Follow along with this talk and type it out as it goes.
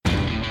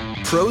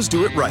Pros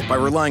do it right by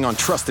relying on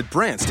trusted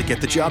brands to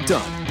get the job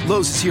done.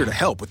 Lowe's is here to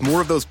help with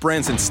more of those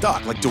brands in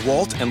stock like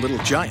DeWalt and Little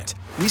Giant.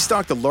 We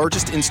stock the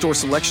largest in-store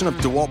selection of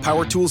DeWalt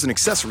power tools and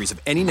accessories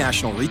of any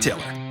national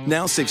retailer.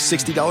 Now save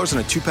 $60 on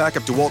a 2-pack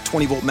of DeWalt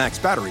 20-volt max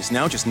batteries,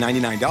 now just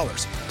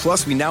 $99.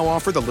 Plus, we now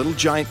offer the Little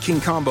Giant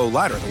King Combo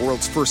ladder, the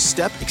world's first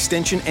step,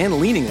 extension, and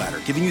leaning ladder,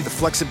 giving you the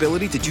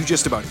flexibility to do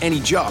just about any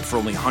job for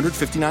only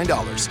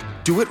 $159.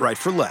 Do it right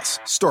for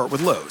less. Start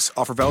with Lowe's.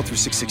 Offer valid through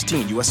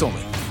 6/16, U.S.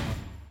 only.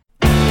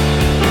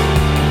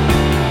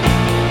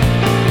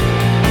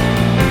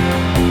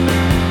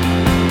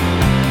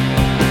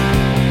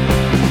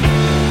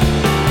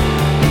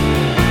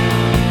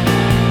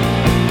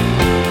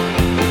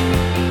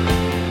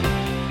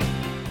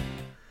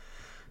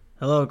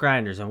 Hello,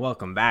 Grinders, and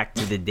welcome back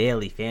to the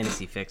Daily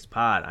Fantasy Fix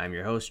Pod. I'm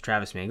your host,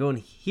 Travis Mangone,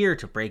 here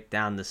to break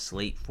down the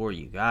slate for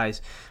you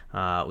guys.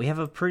 We have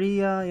a pretty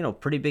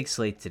big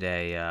slate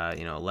today.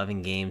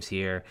 11 games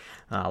here,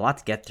 a lot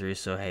to get through.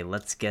 So hey,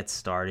 let's get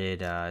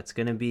started. It's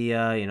gonna be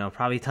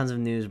probably tons of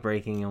news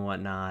breaking and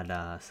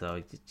whatnot.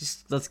 So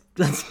just let's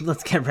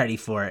get ready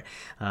for it.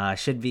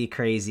 Should be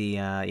crazy.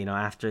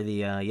 After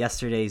the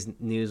yesterday's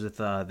news with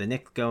the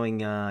Knicks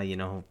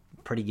going,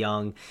 pretty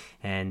young,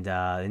 and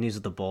the news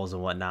with the Bulls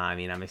and whatnot. I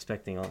mean, I'm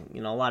expecting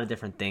a lot of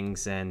different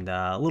things and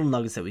little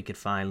nuggets that we could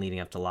find leading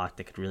up to lock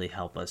that could really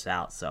help us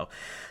out. So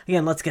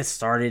again, let's get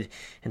started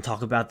and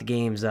talk about the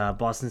games.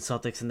 Boston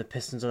Celtics and the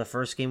Pistons are the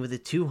first game with a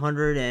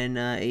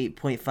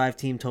 208.5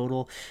 team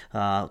total.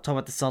 Talk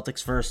about the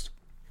Celtics first.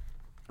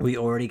 We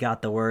already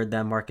got the word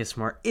that Marcus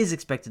Smart is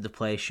expected to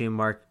play.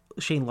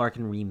 Shane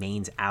Larkin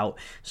remains out.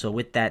 So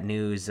with that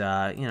news,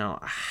 I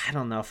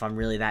don't know if I'm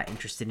really that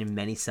interested in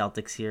many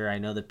Celtics here. I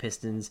know the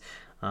Pistons,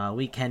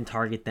 we can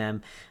target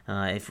them.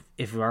 If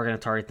we are going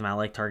to target them, I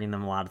like targeting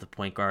them a lot at the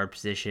point guard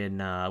position.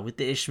 With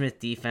the Ish Smith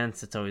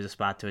defense, it's always a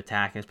spot to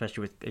attack, and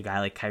especially with a guy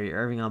like Kyrie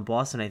Irving on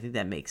Boston, I think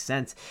that makes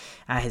sense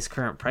at his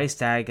current price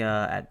tag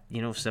at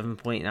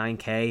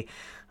 7.9K.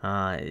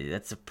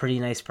 That's a pretty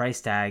nice price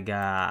tag.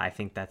 I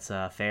think that's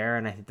fair,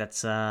 and I think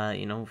that's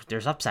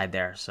there's upside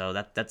there. So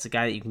that's a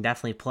guy that you can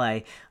definitely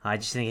play. I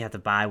just think you have to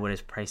buy what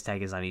his price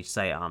tag is on each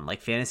site.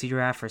 Like Fantasy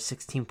Draft for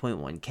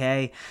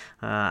 16.1K.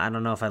 I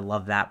don't know if I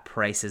love that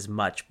price as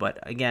much, but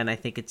again, I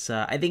think it's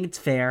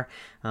fair.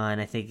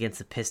 And I think against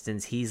the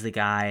Pistons, he's the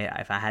guy.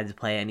 If I had to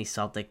play any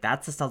Celtic,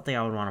 that's the Celtic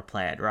I would want to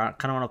play. I'd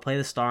kind of want to play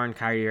the star in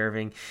Kyrie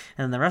Irving,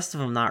 and the rest of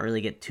them not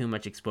really get too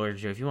much exposure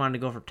to. If you wanted to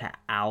go for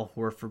Al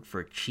Horford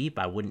for cheap,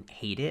 I wouldn't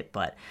hate it,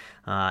 but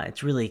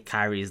it's really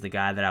Kyrie is the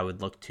guy that I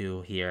would look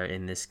to here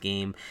in this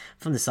game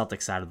from the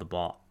Celtic side of the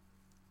ball.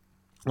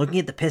 Looking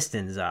at the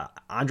Pistons,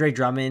 Andre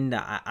Drummond,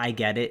 I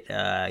get it.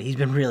 He's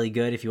been really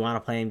good if you want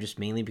to play him just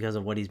mainly because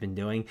of what he's been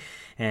doing.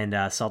 And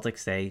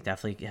Celtics, they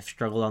definitely have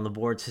struggled on the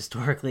boards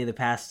historically the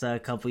past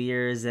couple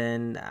years.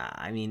 And,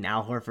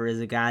 Al Horford is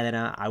a guy that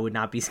I would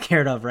not be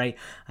scared of, right?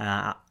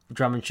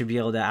 Drummond should be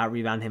able to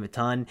out-rebound him a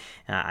ton.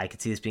 I could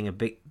see this being a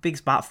big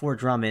spot for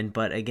Drummond,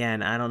 but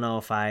again, I don't know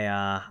if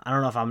I'm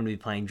going to be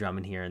playing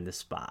Drummond here in this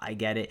spot. I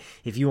get it.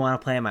 If you want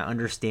to play him, I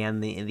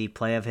understand the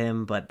play of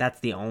him, but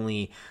that's the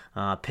only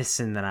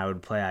Piston that I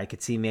would play. I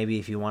could see maybe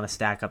if you want to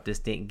stack up this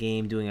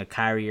game, doing a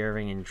Kyrie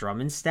Irving and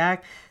Drummond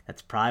stack.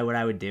 That's probably what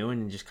I would do,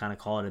 and just kind of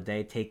call it a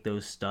day. Take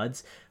those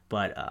studs.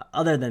 But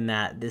other than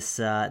that, this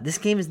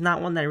game is not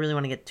one that I really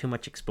want to get too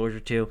much exposure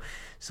to.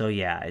 So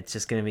yeah, it's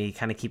just going to be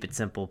kind of keep it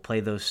simple.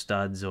 Play those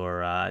studs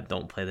or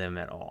don't play them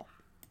at all.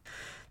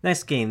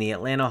 Next game, the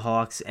Atlanta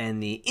Hawks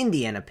and the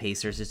Indiana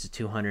Pacers. It's a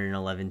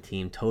 211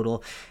 team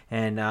total.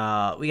 And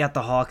we got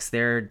the Hawks.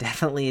 They're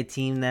definitely a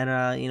team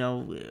that,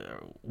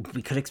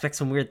 we could expect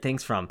some weird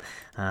things from.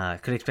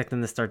 Could expect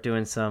them to start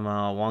doing some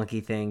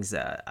wonky things.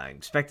 I'm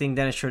expecting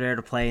Dennis Schroeder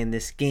to play in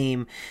this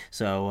game.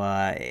 So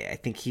I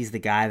think he's the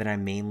guy that I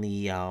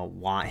mainly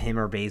want, him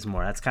or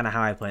Bazemore. That's kind of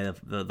how I play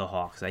the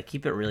Hawks. I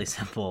keep it really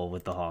simple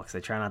with the Hawks.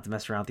 I try not to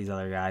mess around with these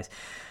other guys.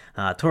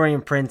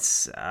 Taurean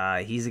Prince,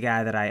 he's a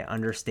guy that I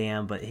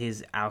understand, but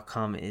his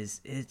outcome it's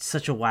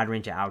such a wide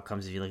range of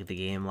outcomes. If you look at the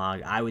game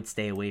log, I would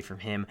stay away from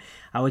him.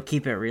 I would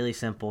keep it really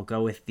simple.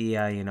 Go with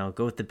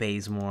the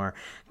Bazemore,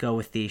 go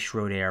with the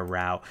Schroeder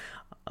route.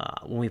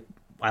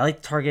 I like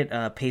to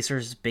target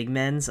Pacers big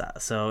men's.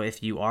 So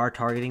if you are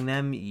targeting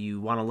them,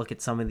 you want to look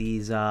at some of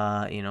these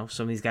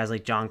guys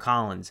like John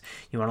Collins.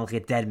 You want to look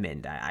at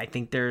Dedmon. I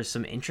think there's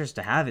some interest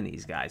to have in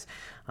these guys.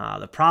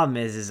 The problem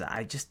is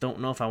I just don't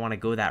know if I want to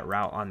go that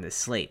route on this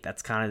slate.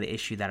 That's kind of the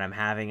issue that I'm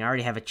having. I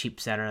already have a cheap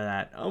center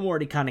that I'm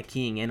already kind of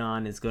keying in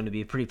on. Is going to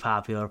be a pretty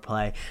popular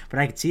play, but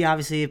I could see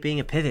obviously it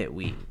being a pivot.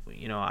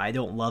 I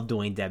don't love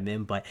Dwayne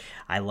Dedmon, but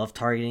I love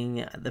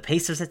targeting the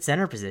Pacers at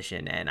center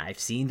position, and I've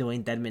seen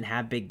Dwayne Dedmon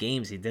have big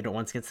games. He did it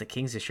once against the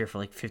Kings this year for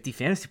like 50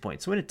 fantasy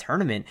points. So in a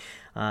tournament,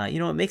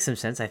 it makes some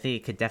sense. I think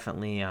it could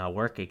definitely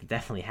work. It could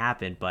definitely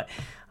happen, but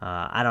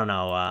I don't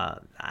know.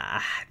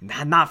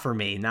 Not for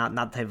me. Not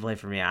the type of play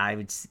for me. I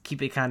would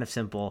keep it kind of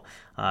simple.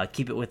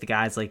 Keep it with the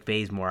guys like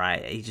Bazemore.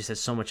 He just has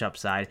so much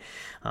upside.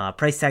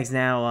 Price tag's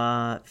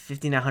now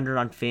 $5,900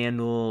 on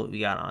FanDuel. We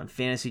got on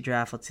Fantasy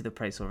Draft. Let's see the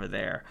price over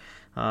there.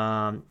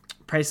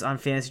 price on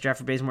fantasy draft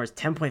for Bazemore is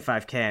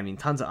 10.5K. I mean,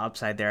 tons of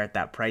upside there at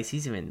that price.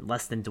 He's even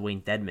less than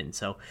Dwayne Dedmon.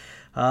 So,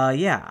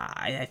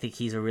 I think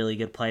he's a really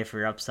good play for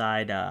your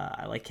upside.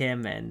 I like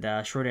him.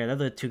 And Schroeder, they're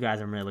the two guys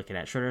I'm really looking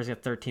at. Schroeder's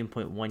got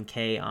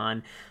 13.1K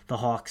on the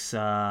Hawks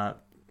on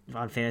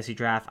fantasy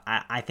draft.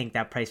 I think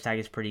that price tag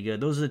is pretty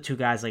good. Those are the two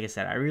guys, like I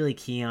said, I really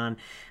key on,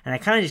 and I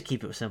kind of just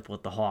keep it simple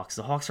with the Hawks.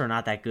 The Hawks are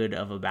not that good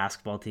of a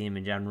basketball team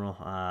in general.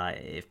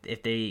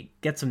 If they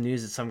get some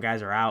news that some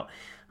guys are out,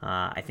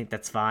 I think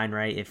that's fine,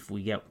 right? If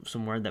we get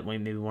some word that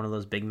maybe one of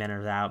those big men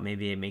is out,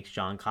 maybe it makes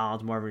John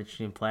Collins more of an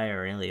interesting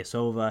player, or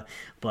Ilyasova.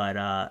 But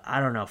I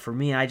don't know. For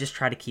me, I just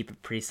try to keep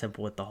it pretty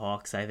simple with the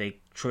Hawks. I think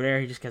Schroeder,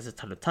 he just gets a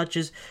ton of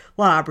touches,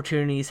 a lot of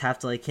opportunities, have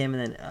to like him.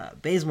 And then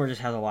Bazemore just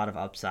has a lot of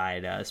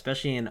upside,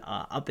 especially in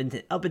up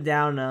and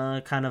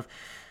down kind of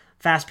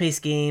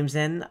fast-paced games,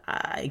 and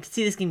I can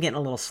see this game getting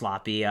a little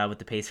sloppy with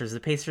the Pacers. The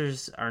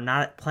Pacers are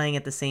not playing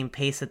at the same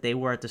pace that they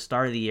were at the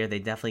start of the year. They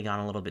definitely gone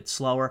a little bit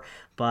slower,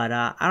 but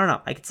I don't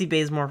know. I could see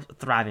Bazemore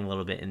thriving a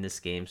little bit in this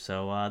game.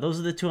 So those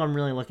are the two I'm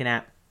really looking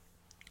at.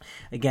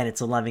 Again,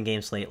 it's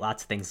 11-game slate,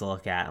 lots of things to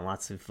look at, and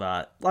lots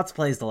of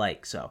plays to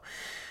like. So,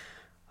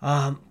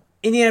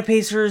 Indiana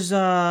Pacers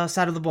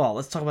side of the ball.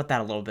 Let's talk about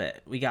that a little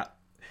bit. We got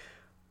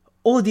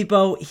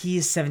Oladipo,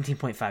 he's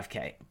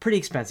 17.5K. Pretty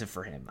expensive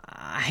for him.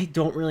 I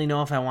don't really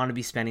know if I want to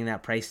be spending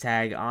that price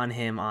tag on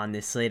him on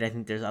this slate. I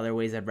think there's other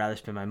ways I'd rather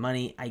spend my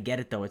money. I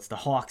get it, though. It's the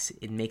Hawks.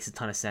 It makes a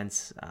ton of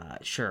sense.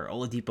 Sure,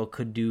 Oladipo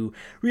could do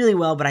really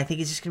well, but I think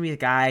he's just going to be the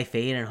guy I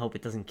fade and hope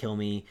it doesn't kill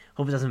me,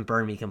 hope it doesn't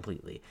burn me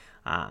completely.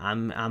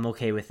 I'm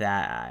okay with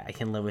that. I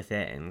can live with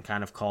it and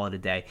kind of call it a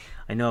day.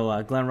 I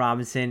know Glenn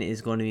Robinson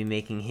is going to be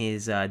making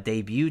his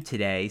debut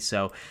today,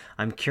 so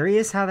I'm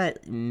curious how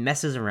that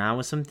messes around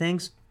with some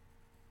things.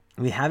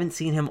 We haven't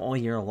seen him all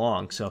year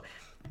long, so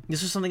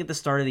this was something at the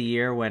start of the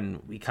year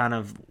when we kind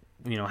of,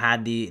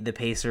 had the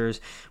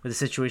Pacers with the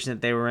situation that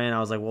they were in. I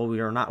was like, well,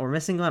 we're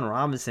missing Glenn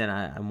Robinson.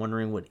 I'm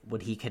wondering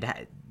what he could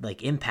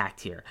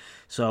impact here.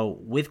 So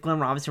with Glenn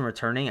Robinson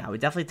returning, I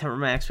would definitely temper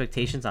my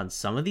expectations on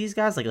some of these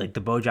guys, like the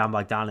Bojan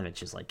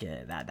Bogdanovic is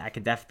that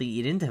could definitely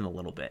eat into him a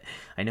little bit.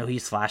 I know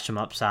he's flashed some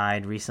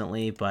upside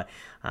recently, but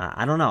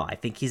I don't know. I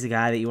think he's a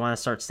guy that you want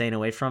to start staying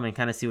away from and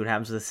kind of see what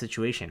happens with the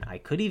situation. I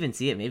could even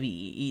see it maybe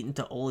eat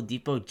into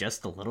Oladipo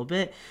just a little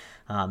bit.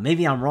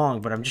 Maybe I'm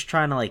wrong, but I'm just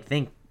trying to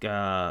think.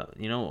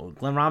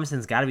 Glenn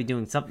Robinson's got to be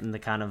doing something to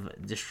kind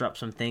of disrupt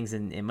some things,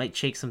 and it might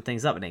shake some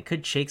things up, and it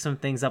could shake some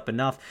things up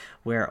enough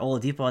where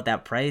Oladipo at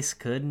that price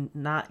could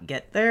not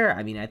get there.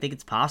 I mean, I think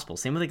it's possible.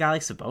 Same with a guy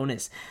like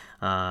Sabonis.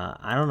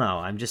 I don't know.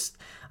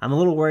 I'm a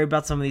little worried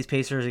about some of these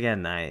Pacers.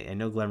 Again, I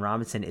know Glenn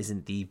Robinson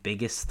isn't the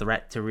biggest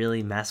threat to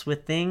really mess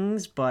with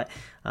things, but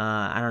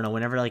I don't know.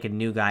 Whenever a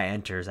new guy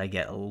enters, I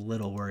get a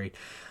little worried.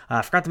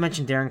 I forgot to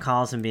mention Darren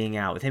Collison being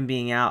out. With him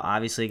being out,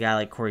 obviously a guy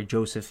like Corey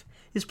Joseph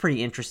is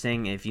pretty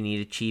interesting if you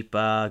need a cheap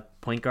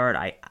point guard.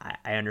 I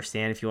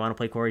understand if you want to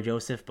play Corey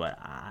Joseph, but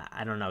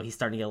I don't know. He's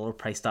starting to get a little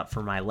priced up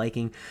for my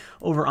liking.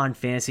 Over on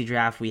Fantasy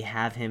Draft, we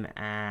have him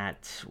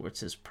at, what's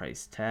his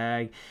price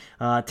tag?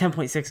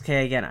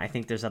 10.6K. Again, I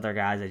think there's other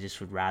guys I just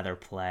would rather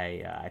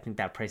play. I think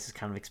that price is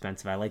kind of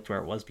expensive. I liked where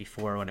it was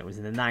before when it was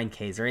in the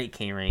 9Ks or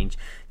 8K range.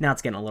 Now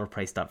it's getting a little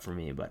priced up for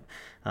me. But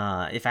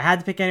if I had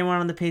to pick anyone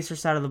on the Pacers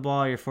side of the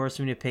ball, you're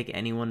forcing me to pick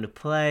anyone to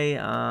play.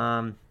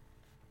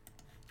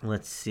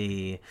 Let's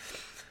see.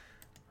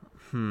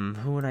 Who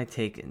would I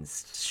take?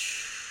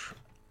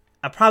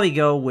 I'll probably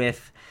go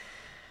with.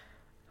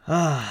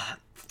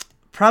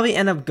 Probably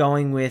end up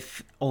going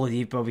with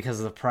Oladipo because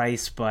of the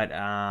price, but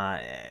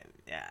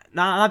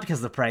not because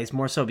of the price,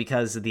 more so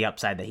because of the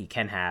upside that he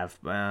can have.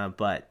 And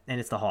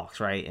it's the Hawks,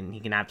 right? And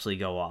he can absolutely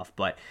go off.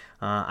 But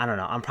I don't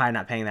know. I'm probably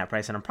not paying that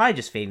price, and I'm probably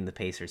just fading the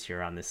Pacers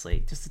here on this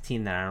slate. Just a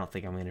team that I don't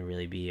think I'm going to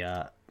really be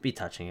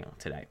touching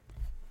today.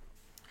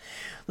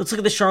 Let's look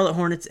at the Charlotte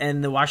Hornets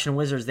and the Washington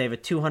Wizards. They have a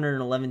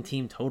 211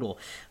 team total.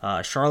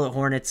 Charlotte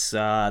Hornets,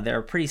 they're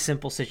a pretty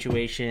simple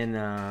situation.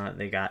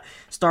 They got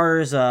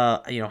starters,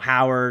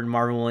 Howard,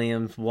 Marvin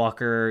Williams,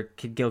 Walker,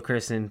 Kid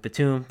Gilchrist, and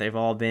Batum. They've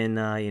all been,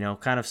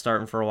 kind of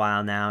starting for a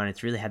while now, and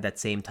it's really had that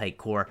same tight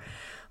core.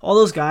 All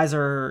those guys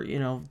are,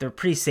 they're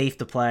pretty safe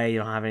to play. You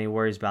don't have any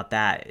worries about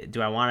that.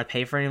 Do I want to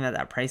pay for any of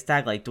that price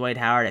tag? Like Dwight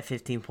Howard at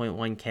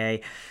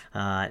 15.1K.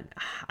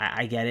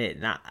 I get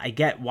it. I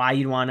get why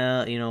you'd want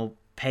to,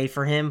 pay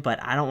for him,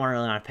 but I don't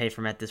really want to pay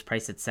for him at this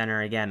price at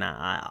center. Again,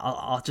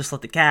 I'll just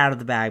let the cat out of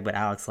the bag, but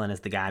Alex Len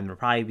is the guy I'm going to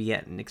probably be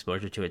getting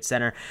exposure to at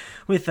center.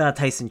 With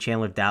Tyson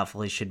Chandler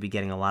doubtful, he should be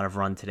getting a lot of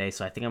run today,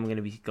 so I think I'm going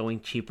to be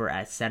going cheaper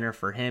at center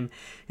for him,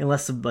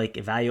 unless if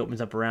value opens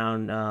up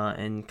around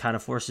and kind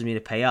of forces me to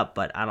pay up,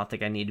 but I don't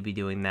think I need to be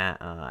doing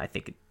that. I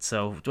think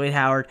so. Dwight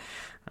Howard,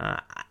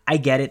 I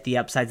get it, the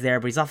upside's there,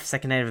 but he's off the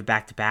second night of a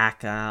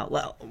back-to-back.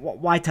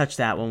 Why touch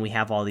that when we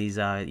have all these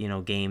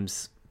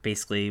games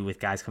basically with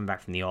guys coming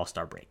back from the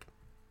All-Star break?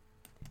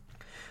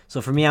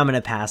 So for me, I'm going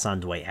to pass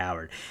on Dwight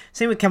Howard.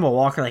 Same with Kemba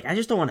Walker. I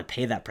just don't want to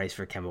pay that price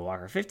for Kemba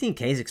Walker.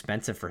 15K is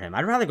expensive for him.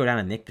 I'd rather go down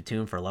to Nick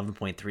Batum for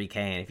 11.3K.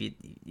 And if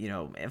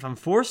if I'm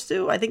forced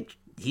to, I think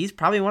he's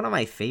probably one of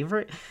my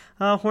favorite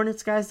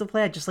Hornets guys to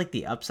play. I just like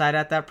the upside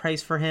at that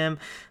price for him.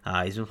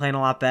 He's been playing a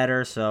lot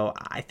better, so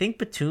I think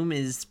Batum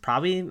is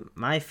probably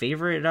my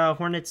favorite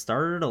Hornets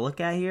starter to look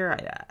at here.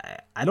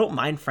 I don't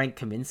mind Frank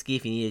Kaminsky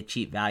if you need a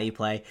cheap value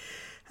play.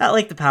 At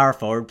like the power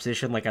forward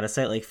position, like at a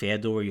site like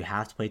FanDuel where you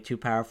have to play 2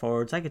 power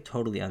forwards, I could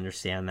totally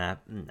understand that.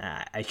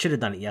 I should have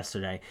done it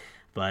yesterday,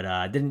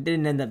 but didn't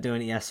end up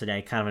doing it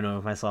yesterday. Kind of annoyed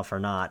with myself or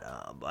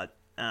not, but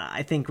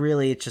I think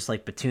really it's just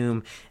like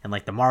Batum and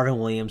like the Marvin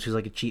Williams, who's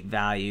like a cheap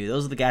value.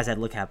 Those are the guys I'd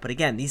look at. But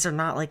again, these are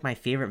not like my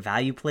favorite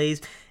value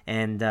plays.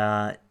 And,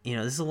 this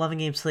is an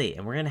 11-game slate,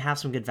 and we're going to have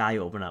some good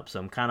value open up. So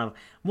I'm kind of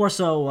more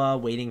so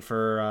waiting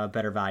for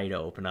better value to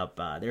open up.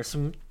 There's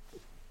some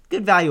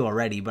good value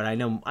already, but I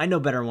know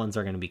better ones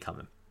are going to be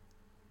coming.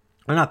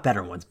 Or not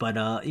better ones, but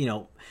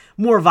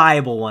more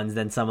viable ones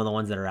than some of the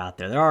ones that are out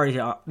there.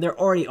 There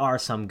already are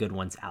some good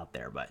ones out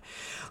there. But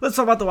let's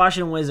talk about the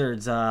Washington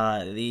Wizards.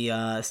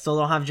 Still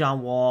don't have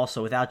John Wall,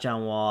 so without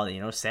John Wall,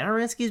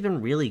 Satoransky's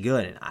been really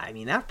good. And I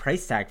mean, that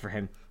price tag for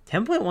him,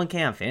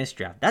 10.1K on fantasy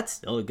draft, that's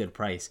still a good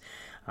price.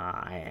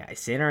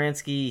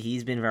 Satoransky,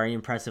 he's been very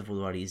impressive with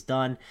what he's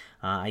done.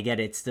 I get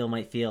it still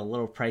might feel a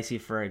little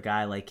pricey for a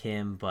guy like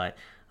him, but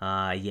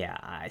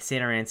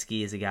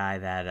Satoransky is a guy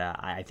that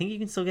I think you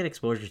can still get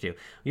exposure to.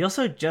 We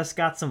also just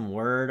got some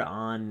word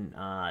on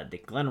the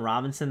Glenn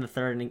Robinson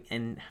III,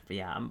 and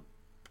I'm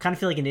kind of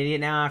feel like an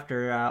idiot now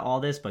after all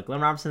this, but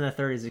Glenn Robinson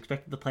III is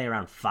expected to play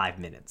around 5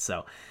 minutes,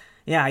 so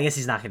yeah, I guess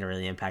he's not going to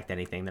really impact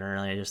anything. They're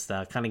really just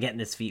kind of getting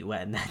his feet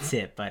wet, and that's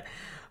it. But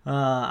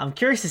I'm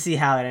curious to see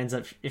how it ends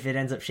up, if it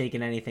ends up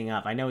shaking anything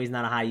up. I know he's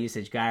not a high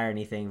usage guy or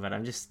anything, but I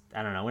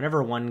don't know.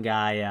 Whenever one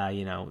guy,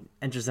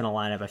 enters in a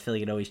lineup, I feel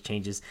like it always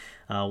changes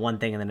one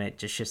thing, and then it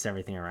just shifts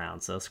everything around.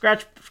 So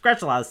scratch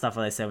a lot of stuff,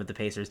 like I said, with the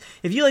Pacers.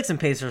 If you like some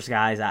Pacers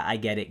guys, I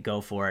get it,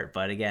 go for it.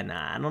 But again,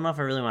 I don't know if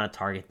I really want to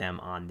target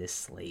them on this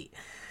slate.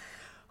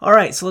 All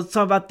right, so let's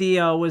talk about the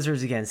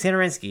Wizards again.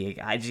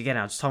 Satoransky, I just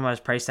talking about his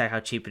price tag, how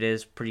cheap it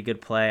is. Pretty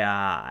good play.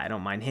 I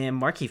don't mind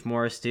him. Markieff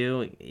Morris,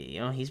 too.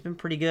 He's been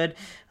pretty good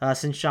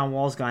since John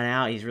Wall's gone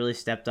out. He's really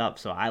stepped up,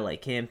 so I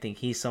like him. Think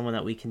he's someone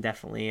that we can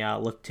definitely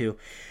look to.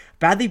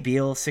 Bradley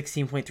Beal,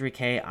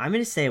 16.3K. I'm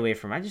going to stay away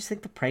from him. I just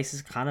think the price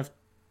is kind of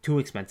too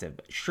expensive.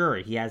 Sure,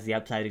 he has the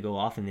upside to go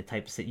off in the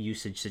type of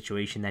usage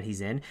situation that he's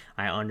in.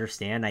 I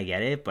understand, I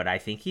get it, but I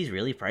think he's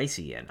really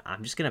pricey, and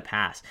I'm just going to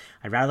pass.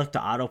 I'd rather look to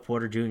Otto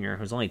Porter Jr.,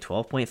 who's only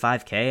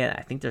 12.5K, and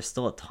I think there's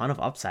still a ton of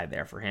upside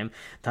there for him,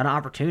 a ton of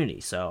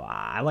opportunity. So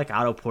I like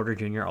Otto Porter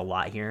Jr. a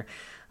lot here.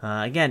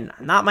 Again,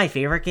 not my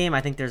favorite game.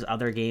 I think there's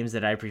other games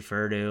that I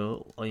prefer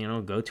to,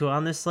 go to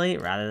on this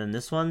slate rather than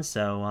this one.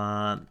 So,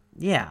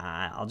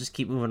 I'll just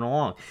keep moving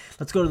along.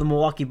 Let's go to the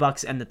Milwaukee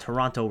Bucks and the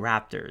Toronto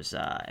Raptors.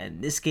 And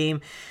this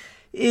game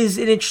is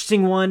an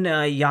interesting one.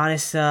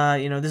 Giannis,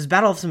 this is a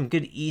battle of some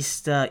good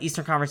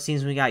Eastern Conference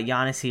teams. We got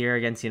Giannis here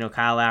against,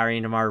 Kyle Lowry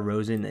and DeMar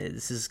DeRozan.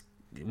 This is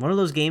one of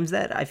those games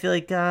that I feel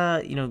like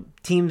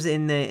teams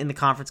in the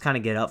conference kind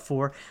of get up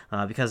for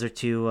because they're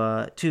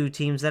two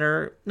teams that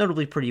are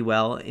notably pretty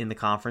well in the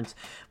conference.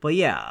 But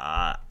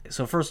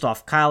so first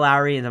off, Kyle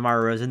Lowry and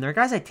DeMar DeRozan, they're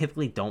guys I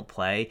typically don't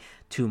play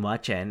too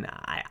much, and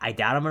I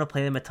doubt I'm going to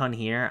play them a ton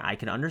here. I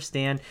can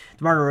understand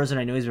DeMar DeRozan.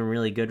 I know he's been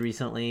really good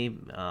recently.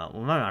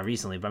 Not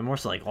recently, but more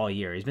so like all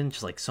year. He's been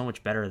just like so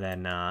much better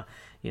than I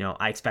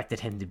expected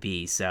him to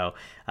be. So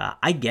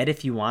I get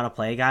if you want to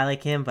play a guy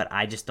like him, but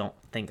I just don't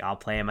think I'll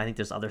play him. I think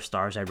there's other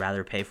stars I'd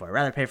rather pay for. I'd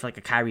rather pay for like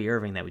a Kyrie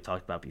Irving that we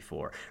talked about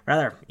before.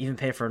 Rather even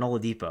pay for an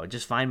Oladipo.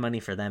 Just find money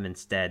for them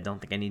instead. Don't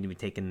think I need to be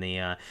taking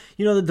the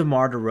the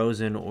DeMar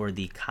DeRozan or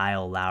the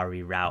Kyle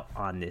Lowry route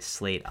on this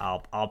slate.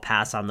 I'll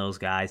pass on those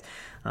guys.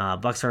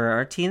 Bucks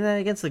are a team that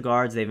against the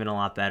guards they've been a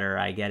lot better.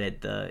 I get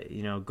it.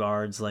 The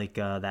guards like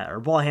that or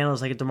ball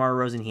handlers like DeMar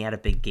DeRozan. He had a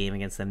big game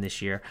against them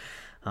this year.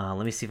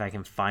 Let me see if I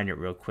can find it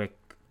real quick.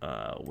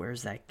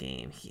 Where's that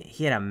game?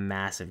 He had a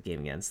massive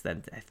game against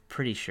them, I'm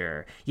pretty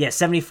sure.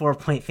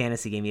 74-point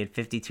fantasy game. He had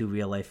 52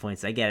 real-life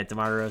points. I get it.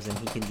 DeMar DeRozan,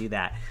 he can do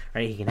that,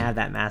 right? He can have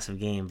that massive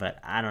game, but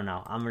I don't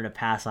know. I'm going to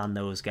pass on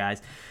those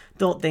guys.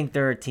 Don't think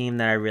they're a team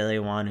that I really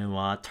want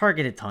to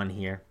target a ton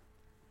here.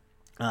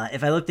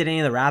 If I looked at any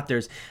of the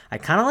Raptors, I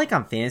kind of like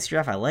on fantasy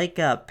draft. I like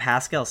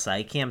Pascal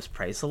Siakam's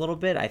price a little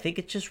bit. I think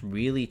it's just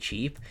really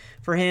cheap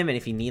for him. And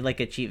if you need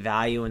like a cheap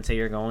value and say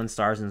you're going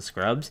stars and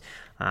scrubs,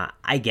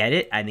 I get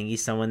it. I think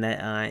he's someone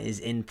that is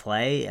in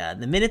play.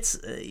 The minutes,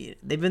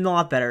 they've been a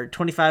lot better.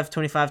 25,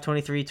 25,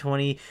 23,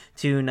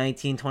 22,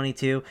 19,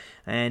 22.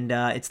 And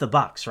it's the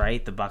Bucks,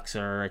 right? The Bucks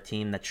are a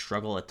team that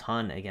struggle a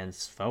ton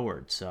against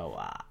forwards. So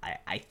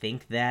I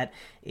think that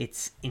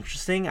it's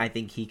interesting. I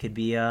think he could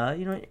be,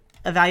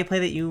 a value play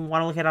that you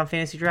want to look at on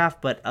fantasy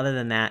draft, but other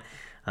than that,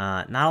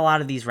 not a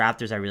lot of these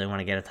Raptors I really want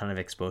to get a ton of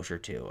exposure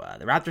to.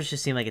 The Raptors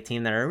just seem like a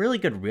team that are a really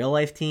good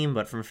real-life team,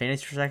 but from a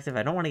fantasy perspective,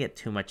 I don't want to get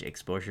too much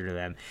exposure to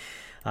them.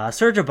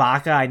 Serge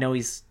Ibaka, I know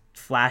he's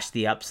flashed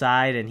the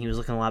upside, and he was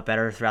looking a lot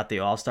better throughout the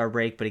All-Star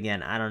break, but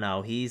again, I don't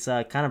know. He's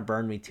kind of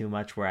burned me too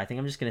much, where I think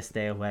I'm just going to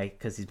stay away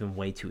because he's been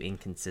way too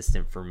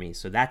inconsistent for me.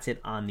 So that's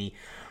it on the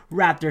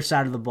Raptor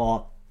side of the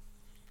ball.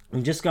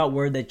 We just got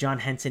word that John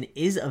Henson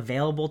is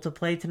available to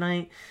play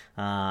tonight.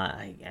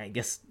 I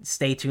guess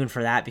stay tuned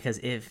for that, because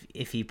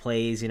if he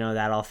plays,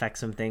 that'll affect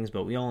some things.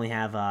 But we only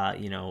have,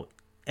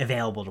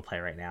 available to play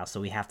right now, so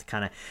we have to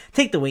kind of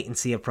take the wait and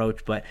see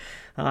approach. But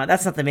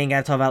that's not the main guy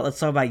to talk about. Let's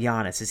talk about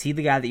Giannis. Is he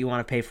the guy that you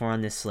want to pay for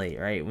on this slate,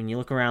 right? When you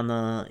look around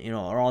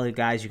all the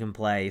guys you can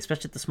play,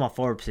 especially at the small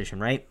forward position,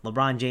 right?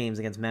 LeBron James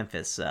against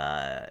Memphis,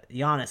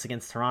 Giannis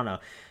against Toronto.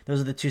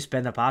 Those are the two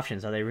spend-up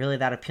options. Are they really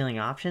that appealing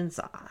options?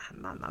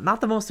 Not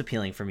the most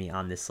appealing for me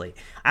on this slate.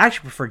 I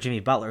actually prefer Jimmy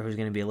Butler, who's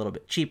going to be a little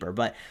bit cheaper.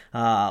 But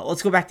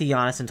let's go back to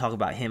Giannis and talk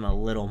about him a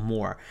little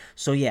more.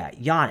 So yeah,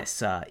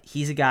 Giannis,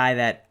 he's a guy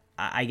that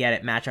I get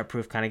it, matchup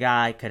proof kind of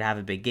guy, could have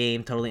a big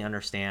game, totally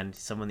understand,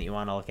 someone that you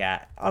want to look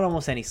at on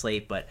almost any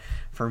slate. But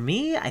for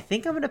me, I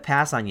think I'm going to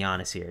pass on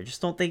Giannis here.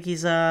 Just don't think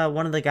he's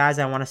one of the guys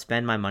I want to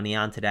spend my money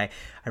on today.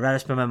 I'd rather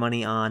spend my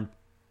money on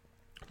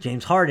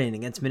James Harden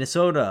against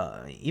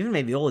Minnesota, even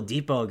maybe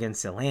Oladipo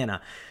against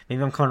Atlanta.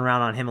 Maybe I'm coming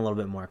around on him a little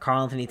bit more.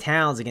 Karl Anthony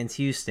Towns against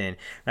Houston.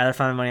 Rather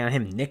find my money on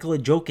him. Nikola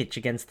Jokic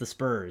against the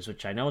Spurs,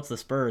 which I know it's the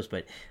Spurs,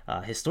 but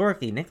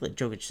historically, Nikola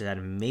Jokic has had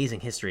an amazing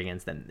history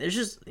against them. There's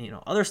just,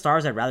 other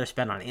stars I'd rather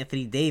spend on.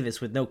 Anthony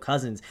Davis with no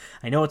Cousins.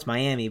 I know it's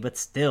Miami, but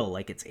still,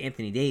 it's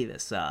Anthony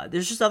Davis.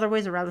 There's just other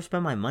ways I'd rather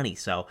spend my money.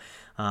 So,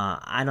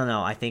 I don't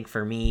know. I think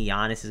for me,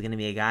 Giannis is going to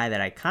be a guy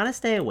that I kind of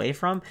stay away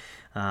from.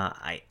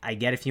 I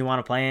get if you want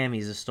to play him,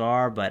 he's a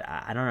star, but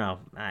I don't know.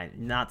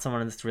 Not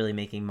someone that's really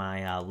making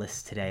my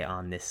list today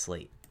on this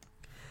slate.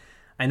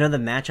 I know the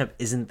matchup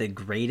isn't the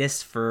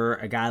greatest for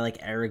a guy like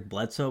Eric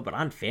Bledsoe, but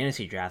on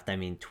Fantasy Draft,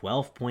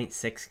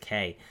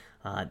 12.6K.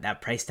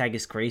 That price tag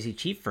is crazy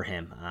cheap for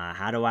him.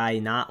 How do I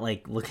not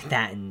look at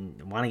that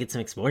and want to get some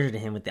exposure to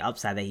him with the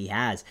upside that he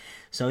has?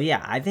 So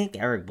yeah, I think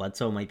Eric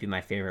Bledsoe might be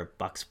my favorite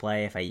Bucks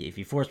play. If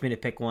you force me to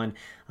pick one,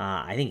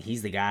 I think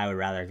he's the guy I would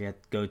rather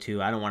go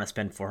to. I don't want to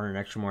spend $400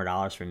 extra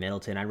more for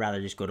Middleton. I'd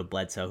rather just go to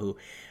Bledsoe, who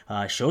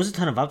shows a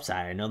ton of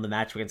upside. I know the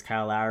match against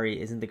Kyle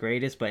Lowry isn't the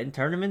greatest, but in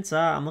tournaments,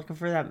 I'm looking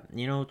for that.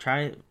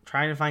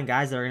 Trying to find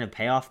guys that are going to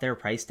pay off their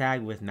price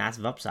tag with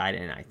massive upside,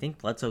 and I think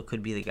Bledsoe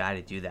could be the guy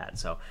to do that.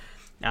 So.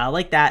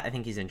 Like that, I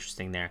think he's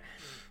interesting there.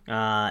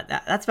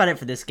 That's about it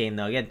for this game,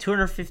 though. Again,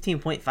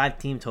 215.5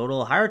 team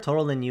total. Higher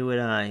total than you would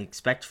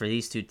expect for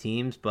these two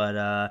teams. But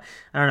I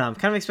don't know. I'm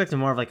kind of expecting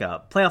more of a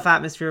playoff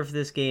atmosphere for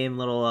this game. A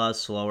little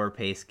slower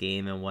pace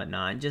game and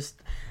whatnot.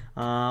 Just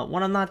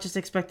one I'm not just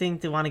expecting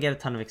to want to get a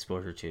ton of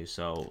exposure to.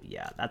 So,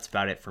 yeah, that's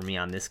about it for me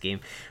on this game.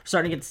 We're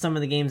starting to get to some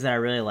of the games that I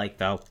really like,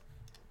 though.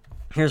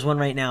 Here's one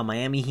right now.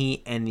 Miami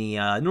Heat and the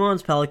New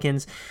Orleans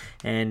Pelicans.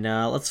 And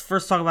let's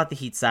first talk about the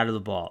Heat side of the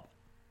ball.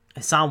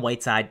 Hassan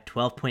Whiteside,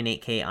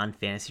 12.8K on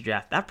Fantasy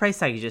Draft. That price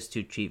tag is just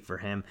too cheap for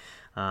him.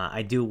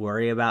 I do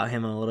worry about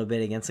him a little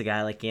bit against a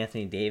guy like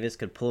Anthony Davis.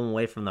 Could pull him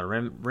away from the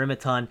rim a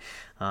ton.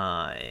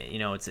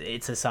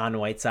 It's Hassan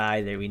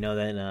Whiteside. We know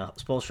that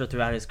Spoelstra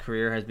throughout his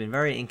career has been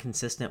very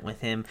inconsistent with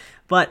him.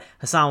 But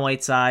Hassan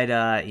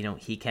Whiteside,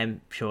 he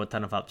can show a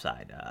ton of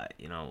upside.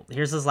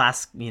 Here's his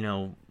last,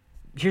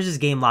 here's his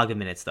game log of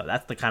minutes, though.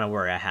 That's the kind of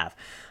worry I have.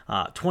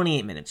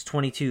 28 minutes,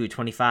 22,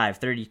 25,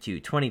 32,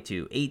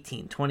 22,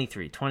 18,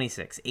 23,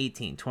 26,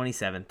 18,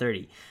 27,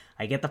 30.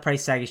 I get the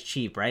price tag is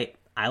cheap, right?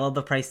 I love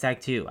the price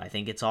tag too. I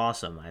think it's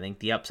awesome. I think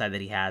the upside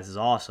that he has is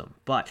awesome.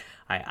 But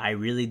I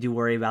really do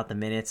worry about the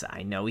minutes.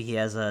 I know he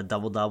has a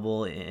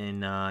double-double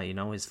in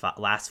his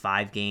last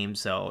 5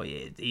 games, so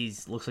he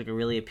looks like a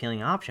really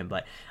appealing option.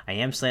 But I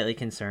am slightly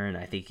concerned.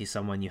 I think he's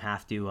someone you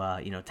have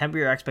to temper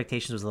your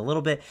expectations with a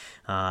little bit.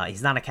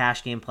 He's not a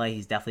cash game play.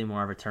 He's definitely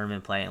more of a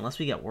tournament play, unless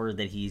we get word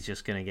that he's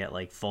just going to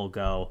get full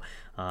go.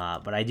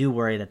 But I do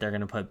worry that they're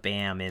going to put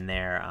Bam in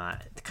there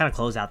to kind of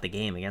close out the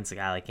game against a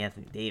guy like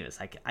Anthony Davis.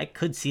 I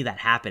could see that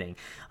happening.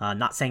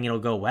 Not saying it'll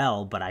go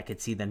well, but I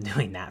could see them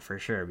doing that for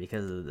sure,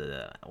 because of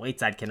the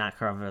Whiteside cannot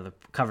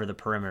cover the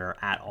perimeter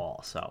at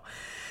all. So,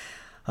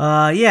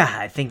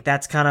 I think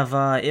that's kind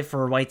of it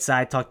for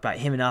Whiteside. Talked about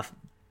him enough.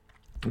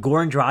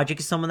 Goran Dragic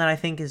is someone that I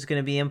think is going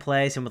to be in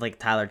play. Same with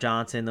Tyler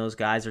Johnson. Those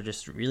guys are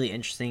just really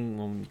interesting.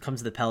 When it comes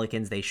to the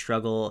Pelicans, they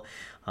struggle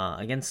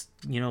against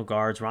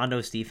guards.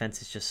 Rondo's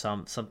defense is just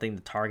something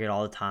to target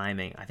all the time.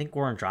 And I think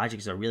Goran Dragic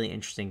is a really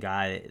interesting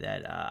guy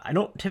that I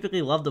don't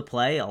typically love to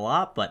play a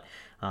lot, but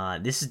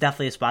this is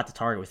definitely a spot to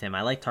target with him.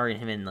 I like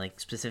targeting him in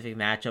specific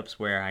matchups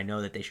where I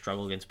know that they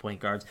struggle against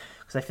point guards,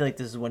 because I feel like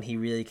this is when he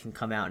really can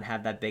come out and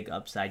have that big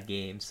upside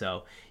game.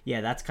 So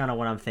yeah, that's kind of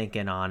what I'm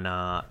thinking on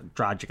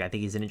Dragic. I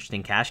think he's an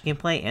interesting cash game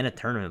play and a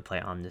tournament play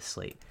on this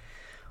slate.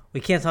 We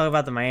can't talk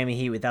about the Miami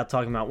Heat without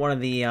talking about one of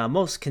the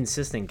most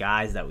consistent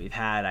guys that we've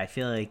had. I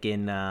feel like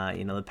in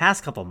the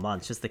past couple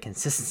months, just the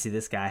consistency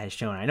this guy has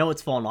shown. I know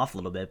it's fallen off a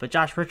little bit, but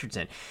Josh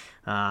Richardson,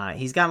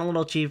 he's gotten a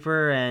little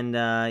cheaper, and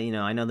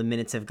I know the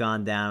minutes have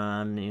gone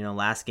down.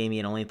 Last game he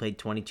had only played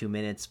 22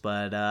 minutes,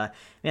 but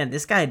man,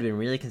 this guy had been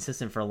really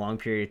consistent for a long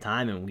period of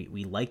time, and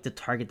we like to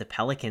target the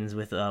Pelicans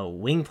with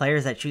wing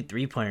players that shoot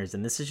 3-pointers,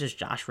 and this is just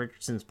Josh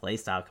Richardson's play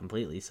style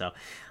completely. So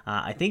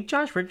I think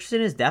Josh Richardson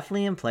is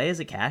definitely in play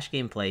as a cash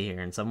game play play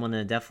here and someone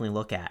to definitely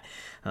look at.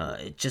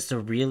 Just a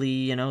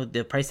really,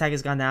 the price tag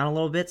has gone down a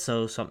little bit,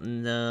 so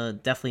something to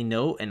definitely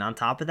note. And on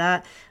top of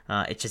that,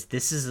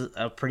 this is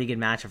a pretty good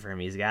matchup for him.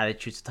 He's a guy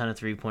that shoots a ton of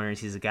 3-pointers.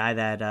 He's a guy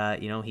that,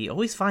 he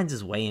always finds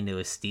his way into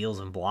his steals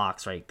and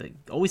blocks, right?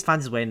 Always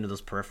finds his way into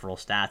those peripheral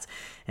stats.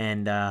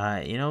 And,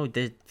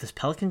 the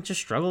Pelicans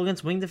just struggle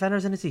against wing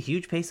defenders, and it's a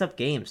huge pace-up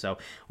game. So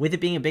with it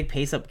being a big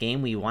pace-up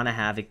game, we want to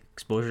have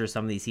exposure to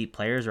some of these Heat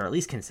players, or at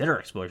least consider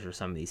exposure to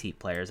some of these Heat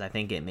players. I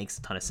think it makes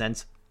a ton of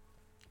sense.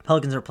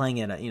 Pelicans are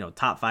playing at a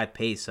top 5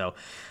 pace, so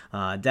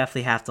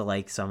definitely have to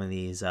like some of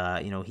these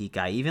Heat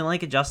guy, even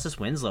like a Justice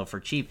Winslow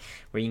for cheap,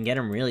 where you can get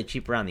him really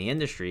cheap around the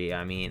industry.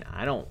 I mean,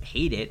 I don't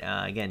hate it.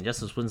 Again,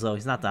 Justice Winslow,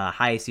 he's not the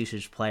highest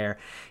usage player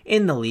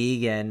in the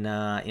league, and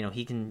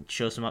he can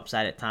show some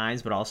upside at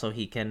times, but also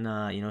he can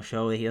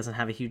show that he doesn't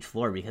have a huge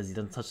floor because he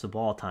doesn't touch the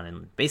ball a ton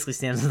and basically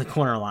stands in the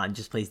corner a lot and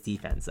just plays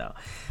defense. So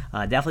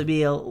definitely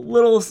be a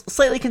little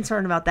slightly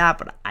concerned about that,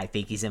 but I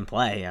think he's in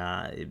play.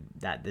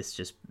 That this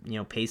just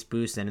pace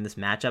boost and in this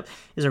matchup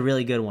is a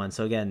really good one.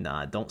 So again,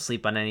 don't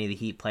sleep on any of the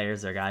Heat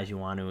players. They're guys you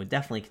want to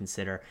definitely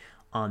consider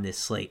on this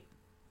slate.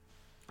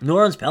 New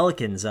Orleans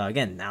Pelicans,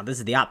 again, now this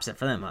is the opposite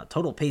for them. A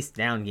total pace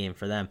down game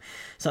for them.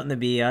 Something to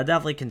be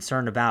definitely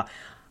concerned about.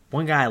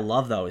 One guy I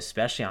love, though,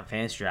 especially on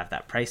Fantasy Draft,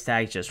 that price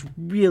tag is just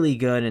really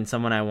good, and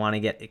someone I want to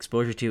get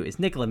exposure to is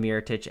Nikola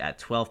Mirotic at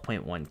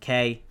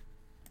 12.1K.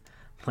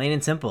 Plain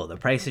and simple, the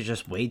price is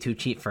just way too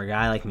cheap for a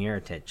guy like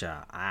Mirotic.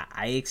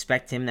 I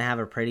expect him to have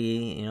a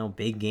pretty,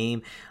 big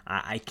game.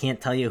 I can't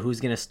tell you who's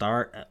going to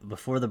start.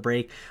 Before the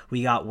break,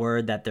 we got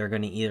word that they're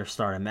going to either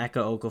start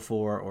Emeka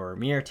Okafor or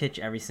Mirotic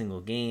every single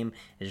game.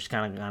 They're just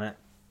kind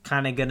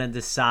of gonna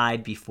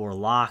decide before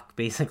lock,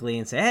 basically,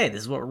 and say, hey,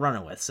 this is what we're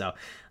running with. So,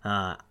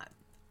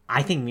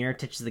 I think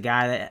Mirotic is the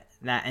guy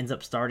that ends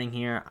up starting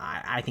here.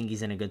 I think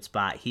he's in a good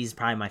spot. He's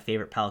probably my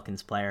favorite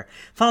Pelicans player.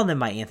 Followed them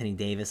by Anthony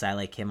Davis. I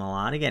like him a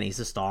lot. Again, he's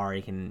a star.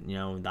 He can,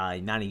 the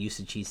amount of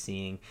usage he's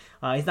seeing.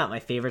 He's not my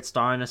favorite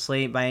star on a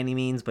slate by any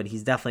means, but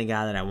he's definitely a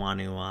guy that I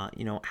want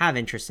to, have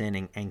interest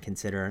in and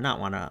consider and not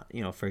want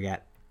to,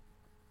 forget.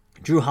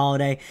 Drew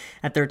Holiday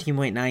at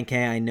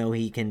 13.9K. I know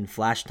he can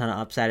flash a ton of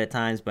upside at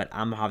times, but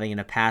I'm having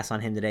a pass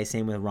on him today.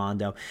 Same with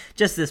Rondo.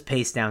 Just this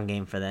pace down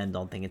game for them.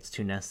 Don't think it's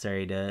too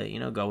necessary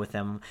to, go with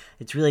them.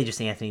 It's really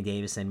just Anthony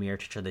Davis and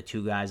Mirotic are the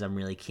two guys I'm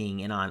really keying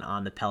in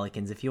on the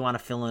Pelicans. If you want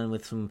to fill in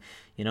with some,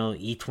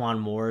 Etwan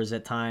Moores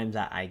at times,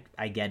 I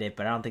get it,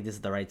 but I don't think this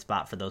is the right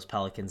spot for those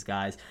Pelicans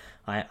guys.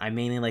 I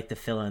mainly like to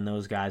fill in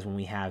those guys when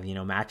we have,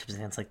 matchups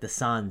against like the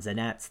Suns, the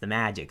Nets, the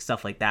Magic,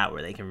 stuff like that,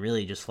 where they can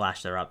really just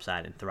flash their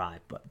upside and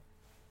thrive. But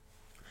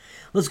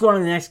let's go on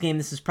to the next game.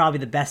 This is probably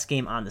the best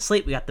game on the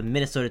slate. We got the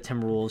Minnesota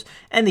Timberwolves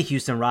and the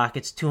Houston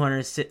Rockets,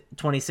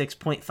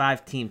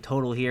 226.5 team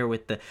total here,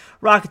 with the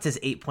Rockets as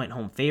 8-point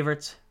home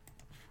favorites.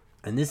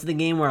 And this is the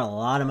game where a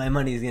lot of my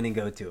money is going to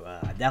go to.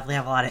 I definitely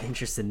have a lot of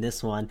interest in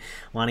this one.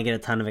 Want to get a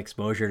ton of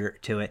exposure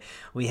to it.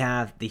 We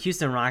have the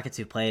Houston Rockets,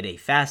 who play at a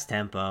fast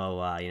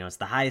tempo. It's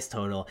the highest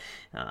total.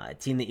 A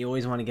team that you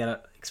always want to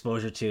get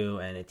exposure to,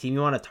 and a team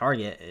you want to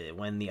target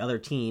when the other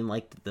team,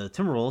 like the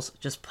Timberwolves,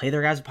 just play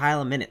their guys a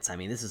pile of minutes. I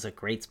mean, this is a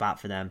great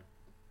spot for them.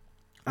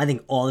 I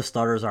think all the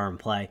starters are in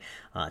play.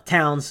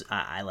 Towns,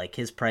 I like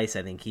his price.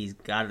 I think he's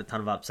got a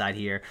ton of upside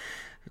here.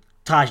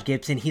 Taj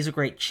Gibson, he's a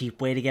great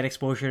cheap way to get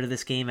exposure to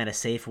this game at a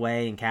safe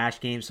way in cash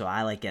games, so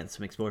I like getting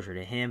some exposure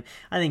to him.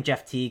 I think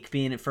Jeff Teague could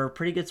be in it for a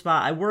pretty good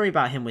spot. I worry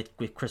about him with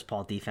Chris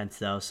Paul defense,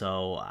 though,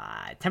 so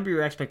temper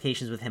your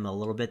expectations with him a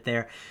little bit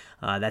there.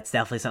 That's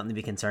definitely something to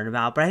be concerned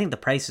about, but I think the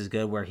price is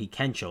good where he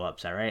can show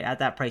upside, right? At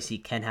that price, he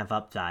can have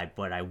upside,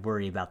 but I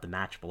worry about the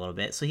matchup a little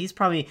bit. So he's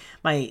probably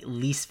my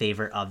least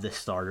favorite of the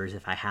starters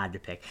if I had to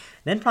pick.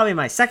 Then probably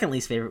my second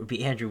least favorite would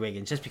be Andrew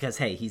Wiggins, just because,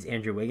 hey, he's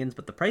Andrew Wiggins,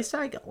 but the price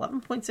tag,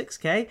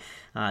 11.6K,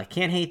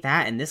 can't hate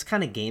that, and this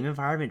kind of game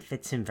environment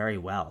fits him very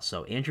well.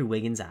 So Andrew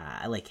Wiggins,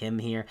 I like him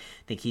here.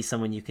 I think he's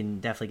someone you can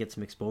definitely get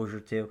some exposure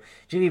to.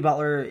 Jimmy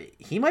Butler,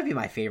 he might be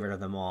my favorite of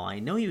them all. I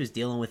know he was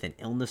dealing with an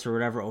illness or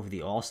whatever over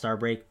the All-Star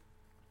break.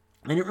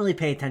 I didn't really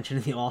pay attention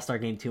to the All-Star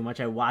game too much.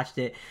 I watched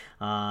it.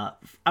 I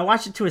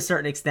watched it to a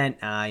certain extent,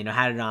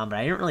 had it on, but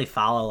I didn't really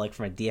follow like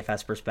from a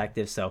DFS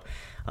perspective. So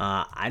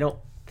I don't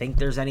think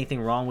there's anything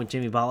wrong with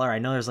Jimmy Butler. I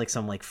know there's like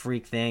some like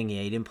freak thing.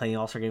 Yeah, he didn't play the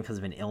All-Star game because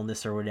of an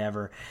illness or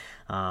whatever.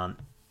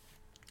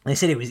 They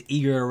said he was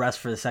eager to rest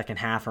for the second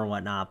half or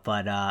whatnot,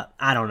 but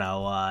I don't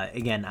know.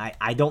 Again,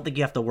 I don't think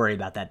you have to worry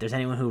about that. There's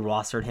anyone who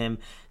rostered him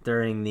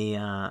during the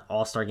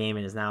All-Star game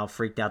and is now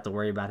freaked out to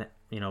worry about it,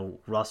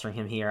 rostering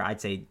him here. I'd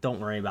say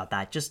don't worry about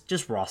that.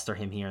 Just roster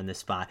him here in this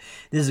spot.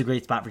 This is a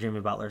great spot for Jimmy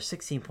Butler.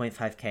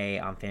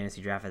 16.5K on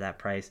Fantasy Draft at that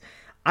price.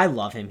 I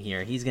love him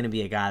here. He's going to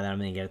be a guy that I'm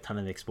going to get a ton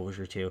of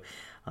exposure to.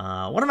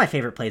 One of my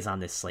favorite plays on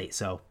this slate.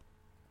 So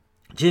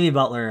Jimmy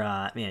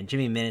Butler,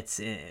 Jimmy minutes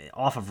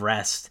off of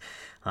rest.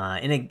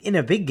 In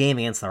a big game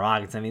against the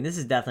Rockets. I mean, this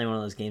is definitely one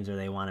of those games where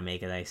they want to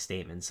make a nice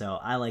statement. So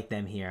I like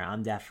them here.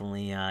 I'm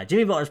definitely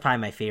Jimmy Butler's probably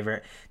my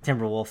favorite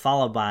Timberwolf,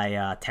 followed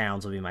by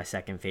Towns will be my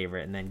second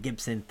favorite, and then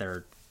Gibson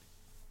third.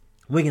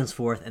 Wiggins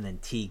fourth, and then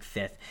Teague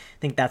fifth. I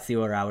think that's the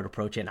order I would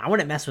approach it. And I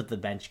wouldn't mess with the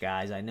bench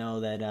guys. I know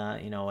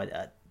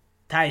that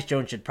Tyus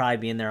Jones should probably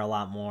be in there a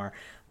lot more,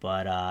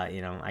 but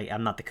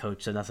I'm not the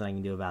coach, so nothing I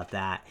can do about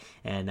that.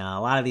 And a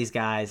lot of these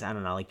guys, I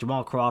don't know, like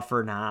Jamal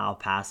Crawford. I'll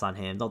pass on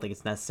him. Don't think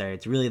it's necessary.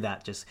 It's really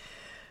that just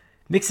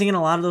mixing in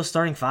a lot of those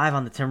starting five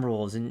on the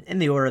Timberwolves in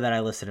the order that I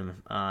listed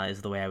him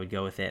is the way I would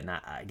go with it. And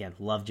again,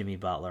 love Jimmy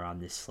Butler on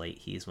this slate.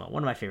 He's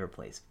one of my favorite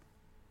plays.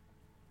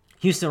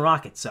 Houston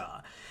Rockets.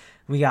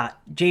 We got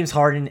James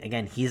Harden.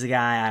 Again, he's a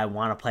guy I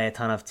want to play a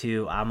ton of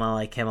too. I'm going to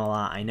like him a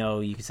lot. I know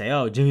you can say,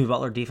 oh, Jimmy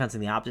Butler defense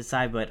on the opposite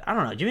side, but I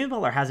don't know. Jimmy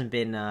Butler hasn't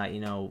been,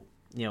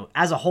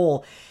 as a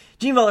whole,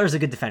 Jimmy Butler is a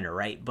good defender,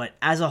 right? But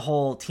as a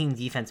whole, team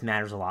defense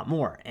matters a lot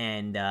more.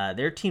 And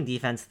their team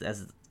defense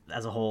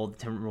as a whole, the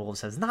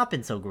Timberwolves has not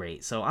been so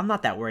great. So I'm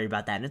not that worried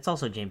about that. And it's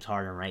also James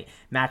Harden, right?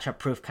 Matchup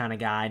proof kind of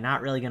guy.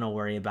 Not really going to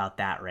worry about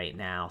that right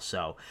now.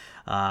 So,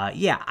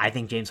 I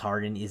think James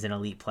Harden is an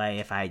elite play.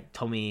 If I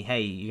told me,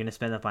 hey, you're going to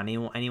spend up on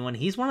anyone,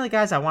 he's one of the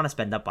guys I want to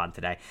spend up on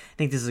today. I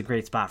think this is a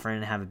great spot for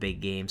him to have a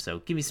big game. So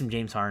give me some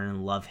James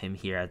Harden. Love him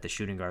here at the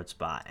shooting guard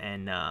spot.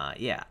 And,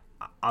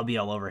 I'll be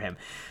all over him.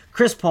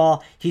 Chris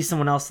Paul, he's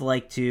someone else to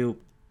like too.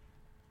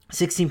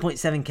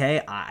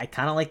 16.7K, I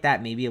kind of like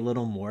that maybe a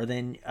little more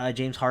than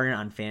James Harden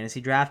on fantasy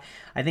draft.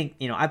 I think,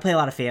 I play a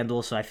lot of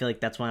FanDuel, so I feel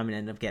like that's why I'm going to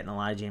end up getting a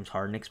lot of James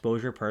Harden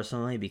exposure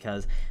personally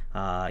because, you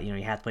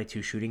have to play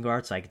two shooting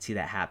guards, so I could see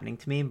that happening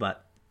to me.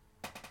 But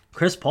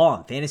Chris Paul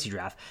on fantasy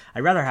draft,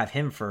 I'd rather have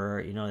him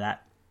for,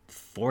 that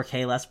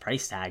 4K less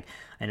price tag.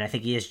 And I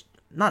think he is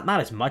not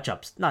as much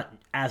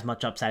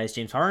upside as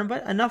James Harden,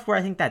 but enough where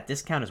I think that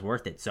discount is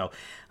worth it. So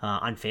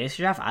on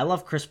fantasy draft, I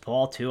love Chris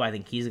Paul too. I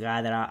think he's a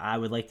guy that I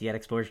would like to get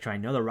exposure to. I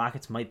know the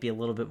Rockets might be a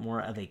little bit more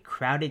of a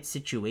crowded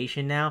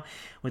situation now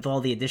with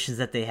all the additions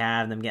that they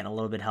have, them getting a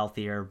little bit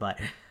healthier, but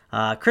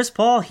Chris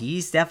Paul,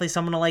 he's definitely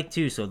someone to like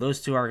too. So those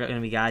two are going to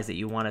be guys that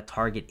you want to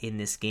target in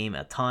this game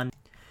a ton.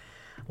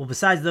 Well,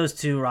 besides those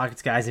two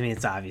Rockets guys, I mean,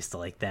 it's obvious to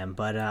like them,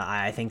 but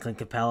I think Clint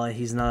Capella,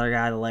 he's another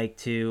guy to like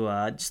too.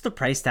 Just the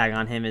price tag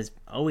on him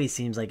always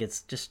seems like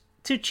it's just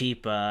too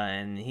cheap,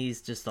 and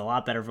he's just a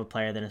lot better of a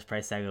player than his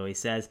price tag always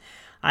says.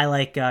 I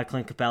like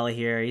Clint Capella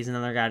here. He's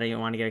another guy that you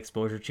want to get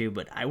exposure to,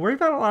 but I worry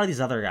about a lot of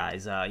these other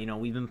guys.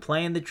 We've been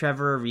playing the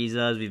Trevor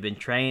Arizas, we've been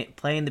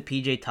playing the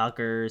PJ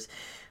Tuckers,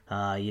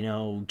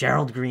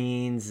 Gerald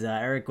Greens,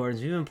 Eric Gordons.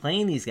 We've been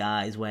playing these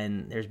guys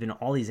when there's been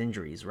all these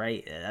injuries,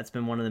 right? That's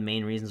been one of the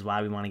main reasons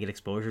why we want to get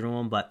exposure to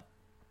them, but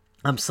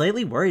I'm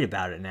slightly worried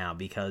about it now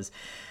because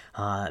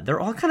they're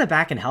all kind of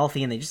back and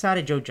healthy, and they just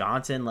added Joe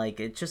Johnson. Like,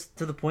 it's just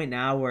to the point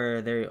now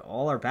where they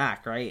all are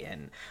back, right?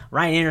 And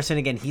Ryan Anderson,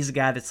 again, he's a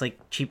guy that's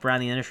like cheap around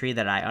the industry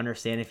that I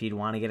understand if you'd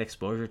want to get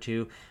exposure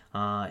to.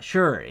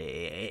 Sure,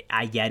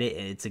 I get it.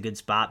 It's a good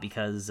spot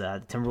because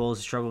the Timberwolves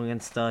are struggling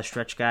against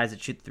stretch guys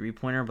that shoot the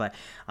three-pointer, but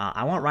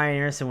I want Ryan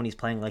Anderson when he's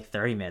playing like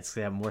 30 minutes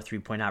to have more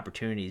three-point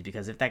opportunities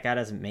because if that guy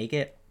doesn't make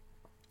it,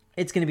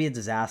 it's going to be a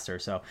disaster.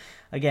 So,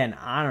 again,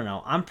 I don't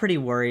know. I'm pretty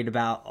worried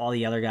about all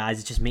the other guys.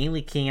 It's just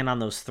mainly keying in on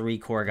those three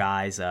core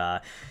guys.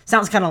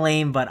 Sounds kind of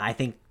lame, but I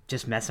think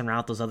just messing around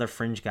with those other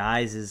fringe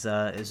guys is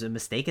a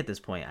mistake at this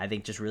point. I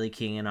think just really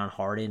keying in on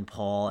Harden,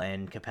 Paul,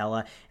 and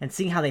Capella and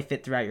seeing how they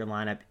fit throughout your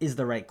lineup is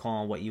the right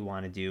call on what you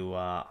want to do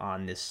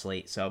on this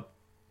slate. So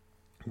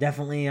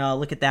definitely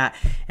look at that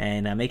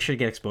and make sure to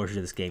get exposure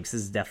to this game because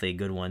this is definitely a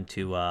good one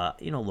to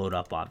load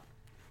up on.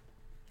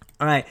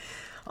 All right.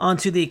 On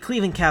to the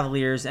Cleveland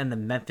Cavaliers and the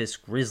Memphis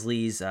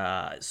Grizzlies.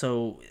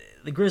 So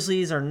the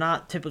Grizzlies are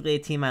not typically a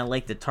team I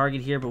like to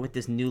target here, but with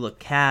this new look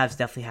Cavs,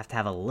 definitely have to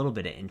have a little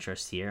bit of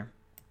interest here.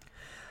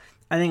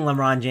 I think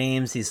LeBron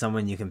James, he's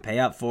someone you can pay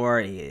up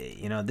for.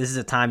 This is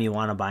a time you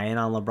want to buy in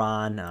on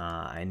LeBron.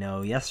 I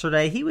know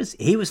yesterday he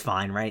was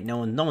fine, right? No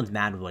one's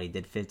mad with what he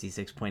did.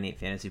 56.8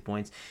 fantasy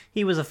points.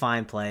 He was a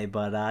fine play,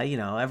 but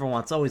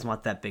everyone always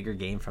wants that bigger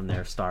game from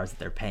their stars that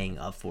they're paying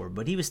up for.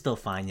 But he was still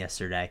fine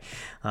yesterday.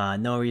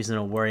 No reason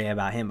to worry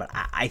about him. But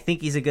I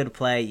think he's a good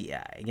play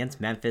against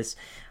Memphis.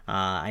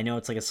 I know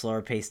it's like a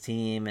slower paced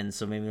team, and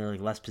so maybe like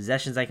less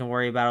possessions I can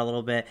worry about a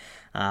little bit.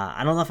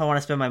 I don't know if I want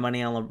to spend my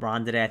money on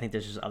LeBron today. I think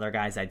there's just other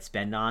guys I'd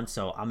spend on,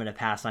 so I'm going to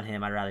pass on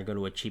him. I'd rather go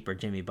to a cheaper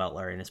Jimmy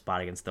Butler in a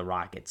spot against the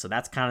Rockets. So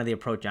that's kind of the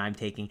approach I'm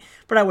taking.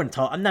 But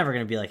I'm never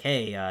going to be like,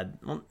 hey,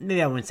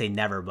 maybe I wouldn't say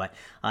never, but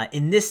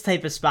in this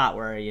type of spot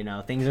where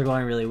things are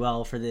going really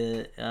well for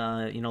the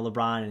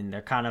LeBron, and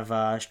they're kind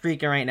of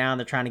streaking right now, and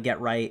they're trying to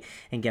get right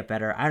and get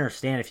better. I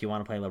understand if you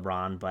want to play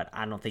LeBron, but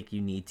I don't think you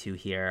need to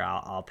here.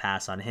 I'll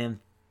pass on him.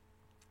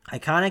 I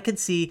kind of could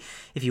see,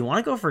 if you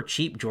want to go for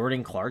cheap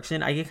Jordan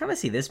Clarkson, I can kind of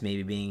see this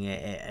maybe being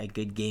a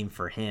good game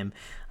for him.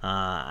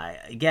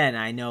 Again,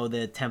 I know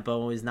the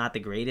tempo is not the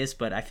greatest,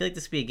 but I feel like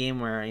this would be a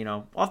game where,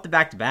 off the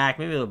back-to-back,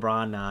 maybe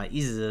LeBron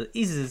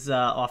eases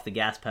off the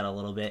gas pedal a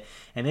little bit,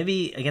 and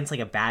maybe against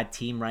like a bad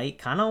team, right,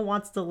 kind of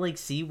wants to like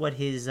see what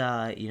his,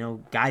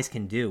 guys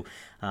can do.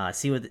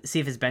 See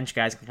if his bench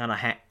guys can kind of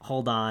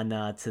hold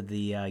on to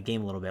the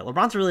game a little bit.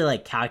 LeBron's a really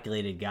like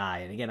calculated guy,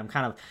 and again, I'm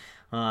kind of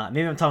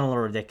Maybe I'm talking a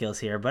little ridiculous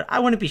here, but I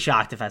wouldn't be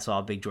shocked if I saw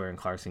a big Jordan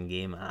Clarkson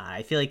game.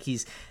 I feel like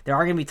there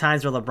are going to be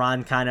times where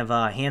LeBron kind of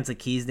hands the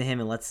keys to him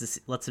and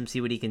lets him see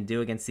what he can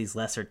do against these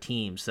lesser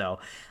teams. So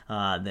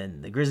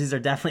then the Grizzlies are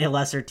definitely a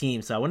lesser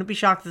team. So I wouldn't be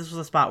shocked if this was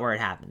a spot where it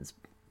happens.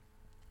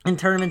 In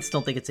tournaments,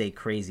 don't think it's a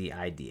crazy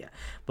idea,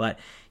 but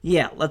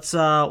yeah,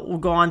 we'll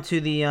go on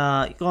to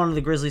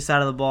the Grizzlies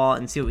side of the ball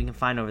and see what we can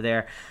find over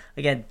there.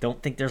 Again,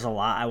 don't think there's a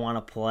lot I want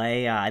to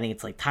play. I think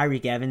it's like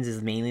Tyreke Evans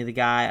is mainly the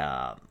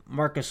guy.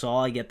 Marc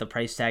Gasol, I get the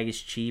price tag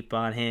is cheap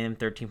on him,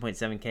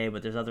 13.7K,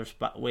 but there's other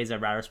ways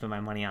I'd rather spend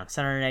my money on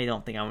center today. I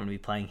don't think I'm going to be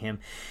playing him.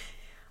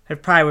 I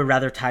probably would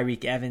rather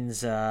Tyreke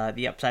Evans.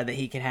 The upside that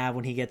he can have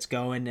when he gets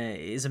going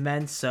is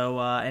immense. So,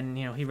 and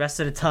he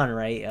rested a ton,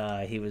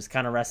 right? He was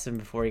kind of resting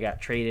before he got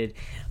traded.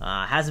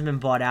 Hasn't been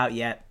bought out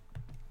yet.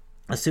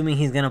 Assuming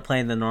he's going to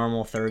play the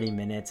normal 30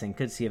 minutes and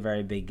could see a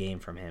very big game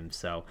from him.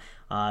 So,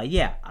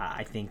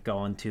 I think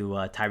going to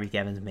Tyreke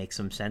Evans makes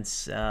some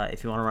sense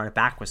if you want to run it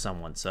back with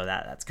someone. So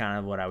that's kind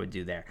of what I would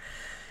do there.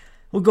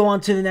 We'll go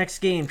on to the next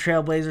game,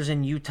 Trailblazers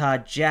and Utah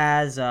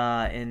Jazz.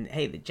 And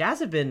hey, the Jazz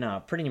have been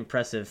pretty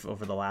impressive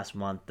over the last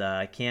month.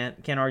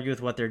 Can't argue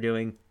with what they're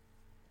doing.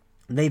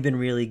 They've been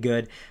really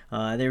good.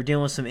 They were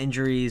dealing with some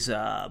injuries,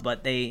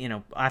 but they,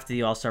 after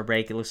the All-Star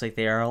break, it looks like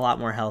they are a lot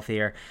more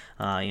healthier.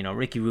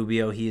 Ricky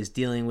Rubio, he is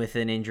dealing with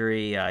an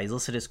injury. He's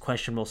listed as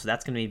questionable, so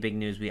that's going to be big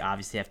news we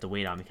obviously have to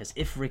wait on, because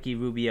if Ricky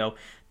Rubio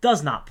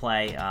does not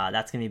play,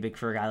 that's going to be big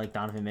for a guy like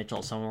Donovan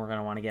Mitchell, someone we're going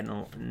to want to get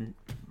in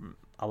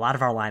a lot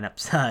of our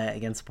lineups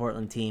against the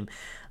Portland team.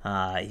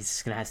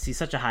 He's going to see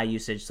such a high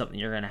usage, something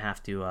you're going to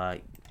have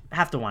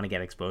to want to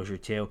get exposure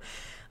to.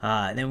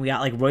 Then we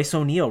got like Royce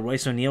O'Neal.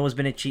 Royce O'Neal has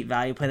been a cheap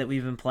value play that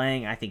we've been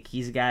playing. I think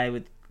he's a guy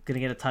with going to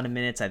get a ton of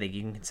minutes. I think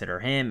you can consider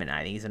him, and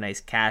I think he's a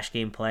nice cash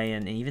game play,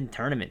 and even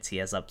tournaments he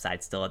has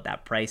upside still at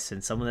that price,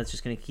 and someone that's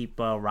just going to keep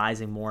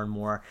rising more and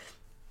more.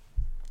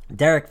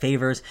 Derek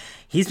Favors,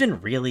 he's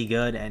been really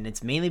good, and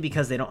it's mainly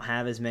because they don't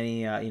have as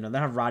many, they don't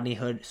have Rodney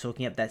Hood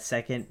soaking up that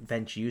second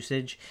bench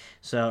usage,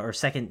 or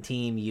second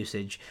team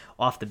usage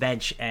off the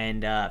bench,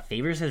 and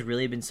Favors has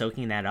really been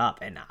soaking that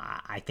up, and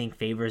I think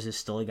Favors is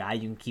still a guy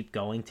you can keep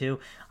going to.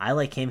 I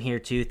like him here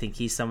too, think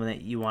he's someone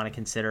that you want to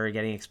consider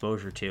getting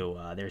exposure to.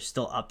 There's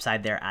still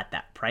upside there at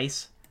that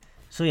price.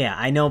 So yeah,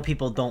 I know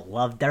people don't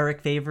love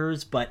Derek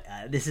Favors, but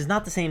this is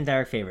not the same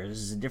Derek Favors. This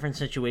is a different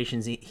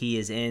situations he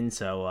is in.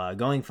 So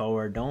going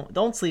forward,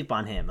 don't sleep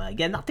on him.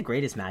 Again, not the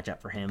greatest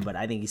matchup for him, but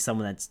I think he's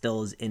someone that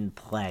still is in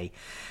play.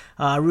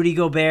 Rudy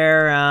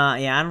Gobert,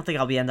 I don't think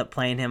I'll end up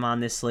playing him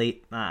on this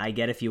slate. I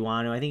get if you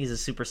want to. I think he's a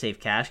super safe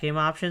cash game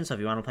option. So if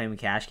you want to play him in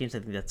cash games, I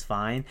think that's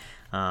fine.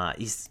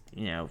 He's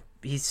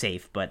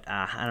safe, but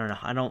I don't know.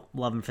 I don't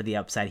love him for the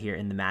upside here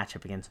in the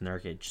matchup against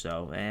Nurkic.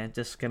 So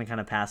just gonna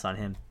kind of pass on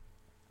him.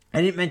 I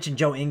didn't mention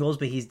Joe Ingles,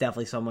 but he's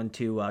definitely someone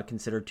to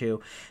consider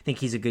too. I think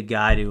he's a good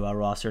guy to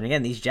roster. And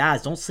again, these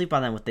Jazz, don't sleep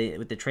on them with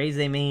the trades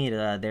they made.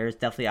 There's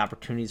definitely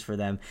opportunities for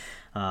them.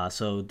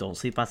 So don't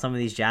sleep on some of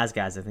these Jazz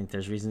guys. I think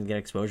there's reason to get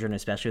exposure, and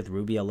especially with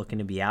Rubio looking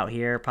to be out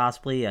here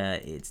possibly,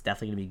 it's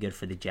definitely going to be good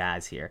for the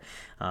Jazz here.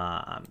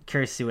 I'm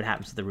curious to see what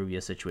happens to the Rubio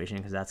situation,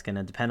 because that's going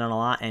to depend on a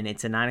lot, and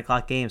it's a 9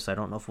 o'clock game, so I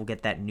don't know if we'll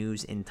get that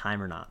news in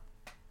time or not.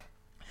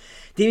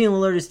 Damian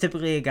Lillard is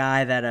typically a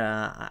guy that,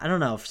 I don't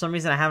know, for some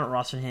reason I haven't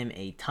rostered him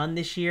a ton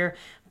this year,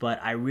 but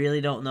I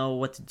really don't know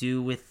what to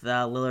do with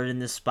Lillard in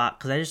this spot,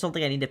 because I just don't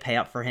think I need to pay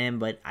up for him.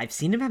 But I've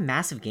seen him have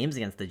massive games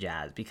against the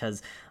Jazz,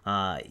 because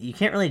you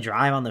can't really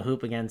drive on the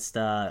hoop against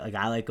a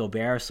guy like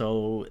Gobert.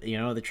 So, the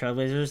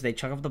Trailblazers, they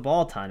chuck up the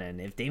ball a ton, and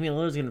if Damian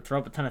Lillard's going to throw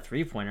up a ton of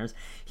three-pointers,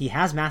 he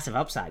has massive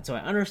upside. So I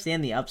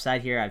understand the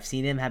upside here. I've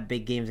seen him have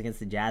big games against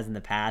the Jazz in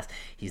the past.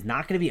 He's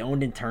not going to be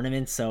owned in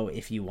tournaments, so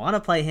if you want to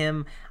play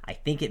him, I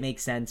think it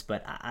makes sense,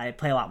 but I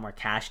play a lot more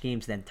cash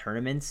games than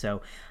tournaments,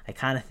 so I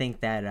kind of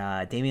think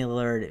that Damian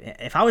Lillard,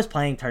 if I was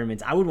playing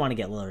tournaments, I would want to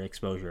get Lillard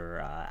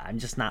exposure. I'm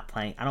just not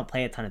playing. I don't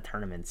play a ton of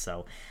tournaments,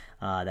 so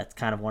that's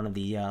kind of one of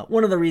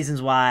the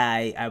reasons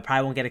why I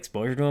probably won't get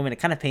exposure to him, and it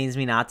kind of pains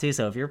me not to.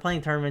 So if you're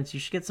playing tournaments, you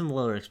should get some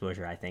Lillard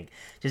exposure, I think,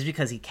 just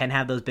because he can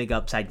have those big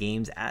upside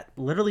games at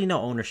literally no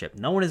ownership.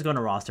 No one is going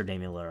to roster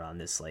Damian Lillard on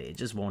this slate. It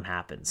just won't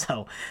happen.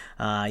 So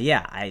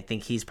I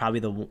think he's probably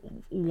the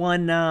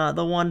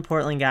one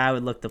Portland guy I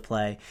would look to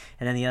play,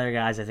 and then the other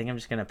guys I think I'm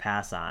just going to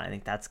pass on. I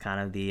think that's kind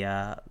of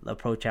the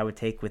approach I would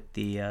take with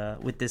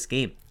this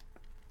game.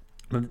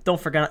 But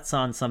don't forget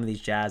on some of these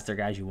Jazz, they're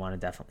guys you want to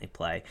definitely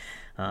play.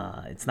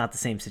 It's not the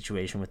same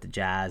situation with the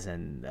Jazz,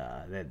 and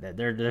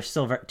they're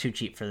still too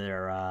cheap for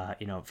their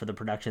for the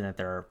production that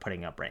they're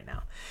putting up right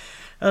now.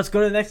 Let's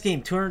go to the next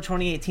game.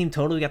 228 team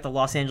total. We got the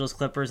Los Angeles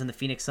Clippers and the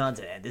Phoenix Suns.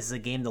 This is a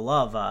game to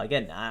love.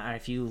 Again,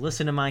 if you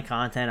listen to my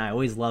content, I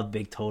always love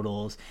big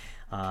totals.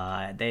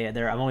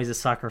 I'm always a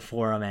sucker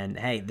for them, and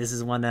hey, this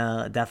is one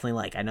definitely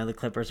like. I know the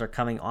Clippers are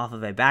coming off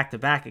of a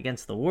back-to-back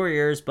against the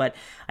Warriors, but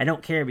I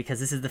don't care because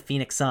this is the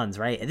Phoenix Suns,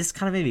 right? And this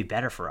kind of may be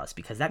better for us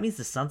because that means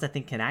the Suns, I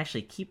think, can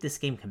actually keep this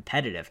game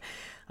competitive.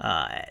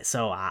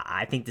 So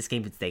I think this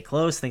game could stay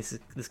close. I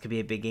think this could be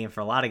a big game for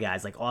a lot of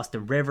guys like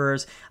Austin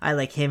Rivers. I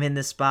like him in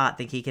this spot. I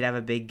think he could have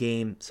a big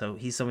game. So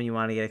he's someone you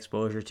want to get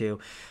exposure to.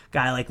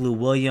 Guy like Lou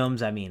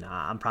Williams. I mean,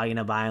 I'm probably going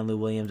to buy on Lou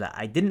Williams.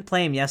 I didn't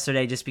play him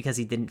yesterday just because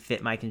he didn't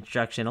fit my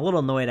construction. A little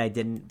annoyed I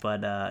didn't,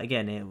 but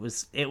again,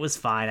 it was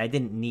fine. I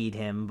didn't need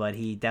him, but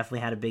he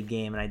definitely had a big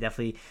game, and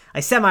I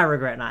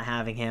semi-regret not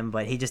having him,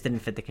 but he just didn't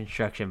fit the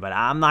construction. But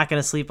I'm not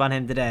going to sleep on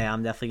him today.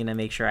 I'm definitely going to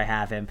make sure I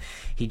have him.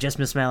 He just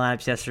missed my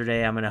lineups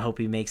yesterday. I'm going to hope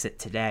he makes it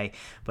today.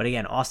 But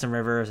again, Austin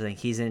Rivers, I think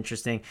he's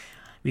interesting.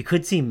 We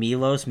could see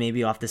Milos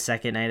maybe off the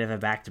second night of a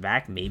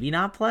back-to-back, maybe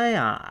not play.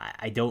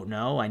 I don't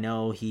know. I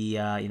know he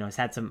has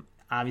had some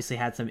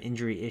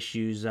injury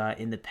issues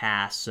in the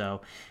past,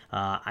 so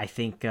I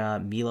think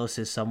Milos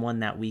is someone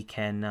that we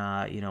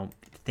can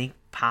think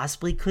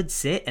possibly could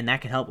sit, and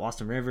that could help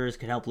Austin Rivers,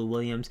 could help Lou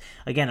Williams.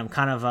 Again, I'm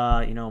kind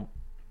of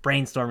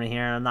brainstorming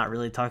here, and I'm not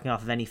really talking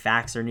off of any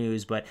facts or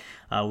news, but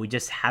we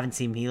just haven't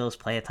seen Milos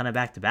play a ton of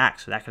back-to-back,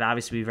 so that could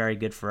obviously be very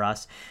good for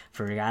us.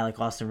 For a guy like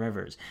Austin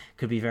Rivers,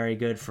 could be very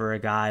good for a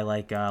guy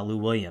like Lou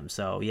Williams.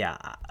 So yeah,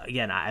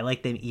 again, I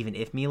like them even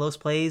if Milos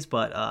plays,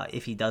 but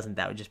if he doesn't,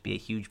 that would just be a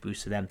huge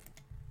boost to them.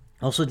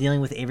 Also dealing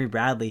with Avery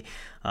Bradley,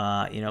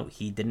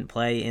 he didn't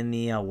play in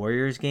the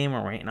Warriors game.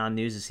 We're waiting on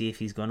news to see if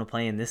he's going to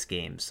play in this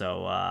game.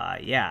 So,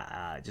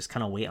 just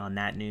kind of wait on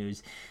that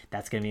news.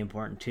 That's going to be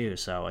important too.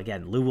 So,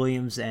 again, Lou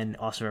Williams and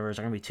Austin Rivers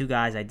are going to be two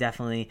guys I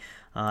definitely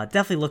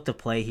look to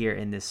play here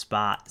in this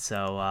spot.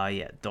 So,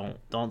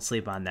 don't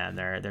sleep on them.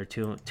 They're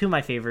two of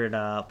my favorite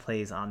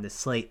plays on this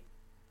slate.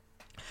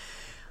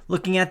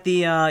 Looking at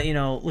the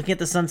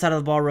Sun side of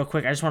the ball real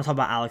quick, I just want to talk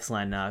about Alex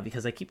Len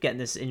because I keep getting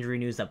this injury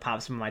news that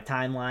pops up on my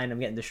timeline. I'm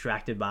getting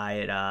distracted by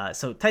it.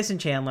 So Tyson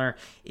Chandler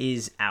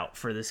is out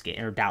for this game,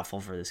 or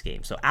doubtful for this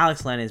game. So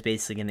Alex Len is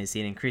basically going to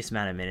see an increased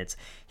amount of minutes.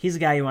 He's a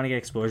guy you want to get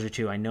exposure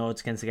to. I know it's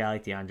against a guy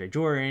like DeAndre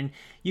Jordan.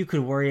 You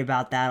could worry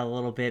about that a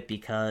little bit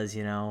because,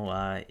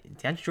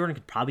 DeAndre Jordan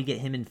could probably get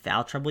him in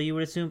foul trouble, you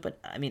would assume. But,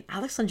 I mean,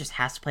 Alex Len just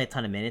has to play a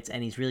ton of minutes,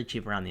 and he's really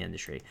cheap around the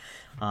industry.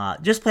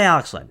 Just play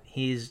Alex Len.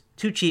 He's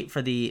too cheap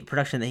for the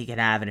production that he could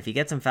have, and if he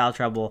gets in foul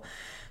trouble,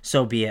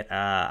 so be it.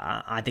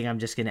 I think I'm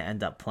just going to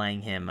end up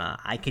playing him.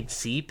 I could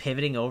see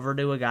pivoting over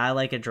to a guy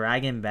like a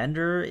Dragon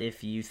Bender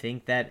if you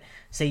think that,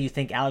 say you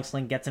think Alex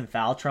Len gets in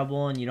foul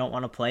trouble and you don't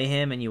want to play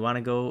him and you want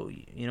to go,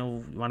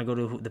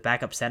 to the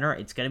backup center.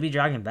 It's going to be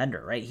Dragon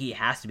Bender, right? He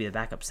has to be the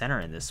backup center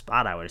in this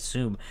spot, I would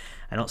assume.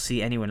 I don't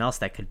see anyone else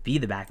that could be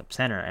the backup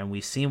center, and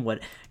we've seen what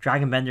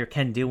Dragon Bender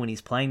can do when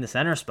he's playing the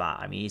center spot.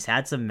 I mean, he's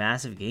had some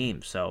massive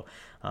games, so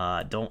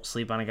don't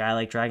sleep on a guy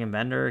like Dragon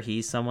Bender.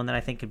 He's someone that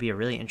I think could be a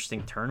really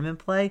interesting tournament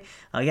play.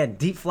 Again,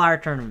 deep flyer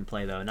tournament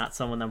play, though, not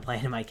someone that I'm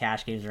playing in my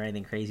cash games or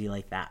anything crazy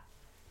like that.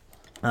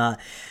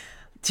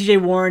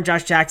 TJ Warren,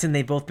 Josh Jackson,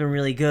 they've both been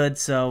really good.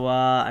 So,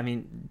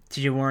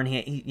 TJ Warren,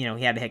 he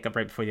had a hiccup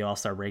right before the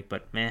All-Star break,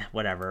 but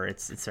whatever.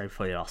 It's right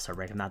before the All-Star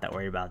break. I'm not that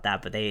worried about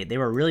that. But they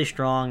were really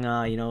strong,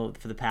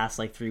 for the past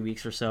 3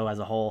 weeks or so as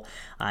a whole.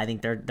 I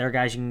think they're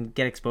guys you can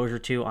get exposure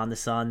to on the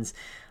Suns.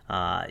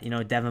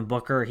 Devin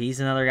Booker, he's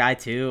another guy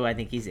too. I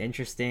think he's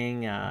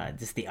interesting.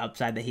 Just the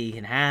upside that he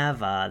can have.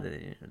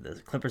 The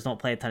Clippers don't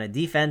play a ton of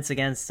defense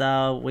against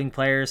wing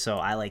players, so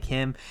I like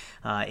him.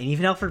 And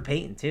even Elfrid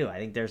Payton too. I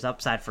think there's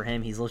upside for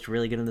him. He's looked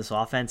really good in this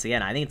offense.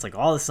 Again, I think it's like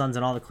all the Suns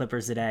and all the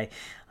Clippers today.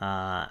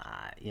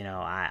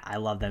 I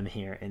love them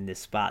here in this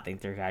spot. I think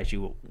they're guys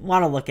you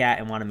want to look at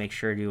and want to make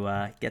sure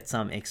to get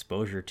some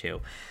exposure to.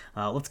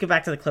 Let's get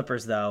back to the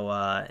Clippers though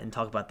and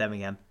talk about them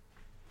again.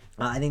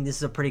 I think this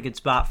is a pretty good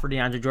spot for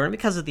DeAndre Jordan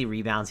because of the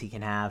rebounds he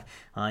can have,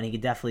 and he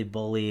could definitely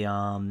bully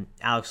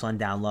Alex Len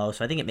down low.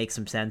 So I think it makes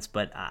some sense,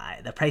 but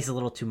the price is a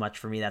little too much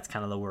for me. That's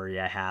kind of the worry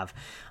I have.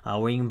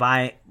 When you can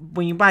buy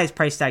his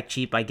price tag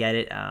cheap, I get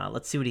it.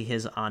 Let's see what he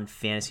is on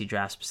fantasy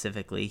draft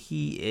specifically.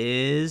 He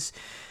is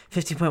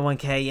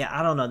 15.1K. Yeah,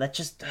 I don't know. That's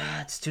just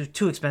it's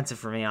too expensive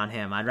for me on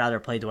him. I'd rather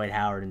play Dwight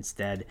Howard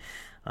instead.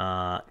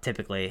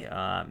 Typically,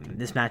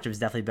 this matchup is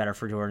definitely better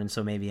for Jordan,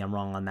 so maybe I'm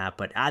wrong on that,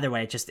 but either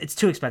way, it's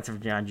too expensive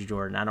for DeAndre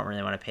Jordan. I don't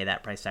really want to pay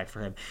that price tag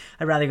for him.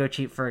 I'd rather go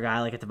cheap for a guy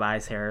like a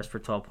Tobias Harris for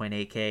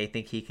 12.8K. I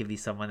think he could be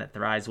someone that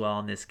thrives well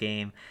in this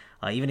game.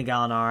 Even a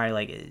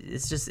Gallinari,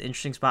 it's just an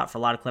interesting spot for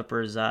a lot of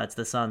Clippers. It's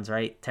the Suns,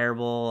 right?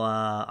 Terrible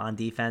on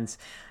defense.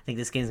 I think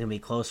this game's going to be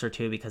closer,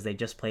 too, because they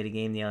just played a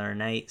game the other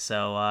night.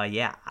 So,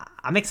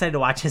 I'm excited to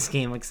watch this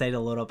game. I'm excited to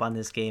load up on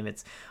this game.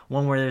 It's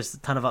one where there's a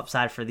ton of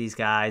upside for these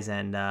guys,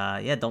 and,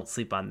 don't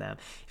sleep on them.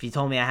 If you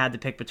told me I had to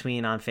pick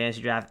between, on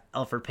fantasy draft,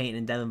 Elfrid Payton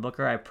and Devin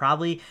Booker, I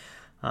probably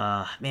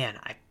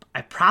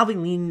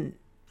lean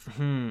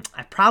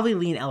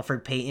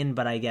Elfrid Payton,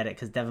 but I get it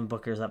because Devin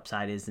Booker's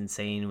upside is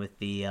insane with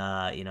the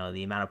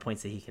the amount of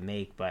points that he can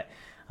make. But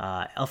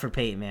Elfrid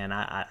Payton, man,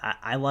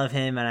 I love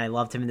him, and I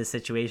loved him in this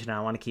situation.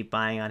 I want to keep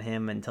buying on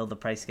him until the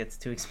price gets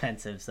too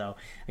expensive. So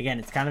again,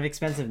 it's kind of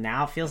expensive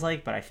now, it feels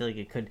like, but I feel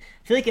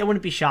like I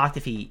wouldn't be shocked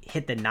if he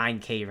hit the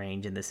 9K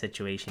range in the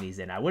situation he's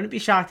in. I wouldn't be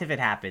shocked if it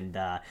happened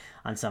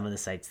on some of the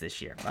sites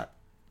this year. But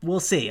We'll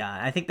see.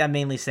 I think that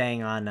mainly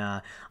saying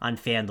on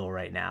FanDuel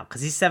right now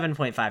because he's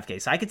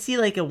 7.5K. So I could see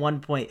like a 1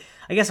 point.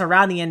 I guess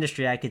around the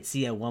industry, I could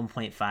see a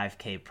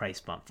 1.5K price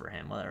bump for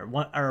him, or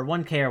 1K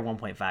or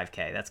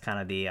 1.5K. That's kind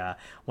of the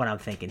what I'm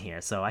thinking here.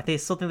 So I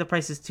still think the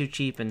price is too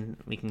cheap, and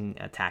we can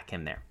attack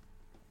him there.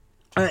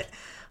 All right.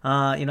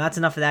 That's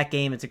enough of that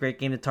game. It's a great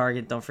game to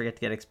target. Don't forget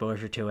to get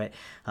exposure to it.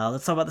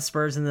 Let's talk about the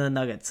Spurs and the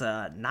Nuggets.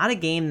 Not a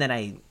game that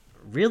I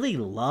really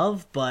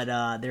love,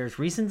 but there's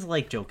reasons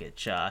like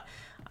Jokic.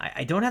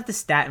 I don't have the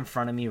stat in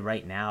front of me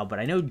right now, but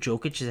I know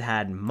Jokic has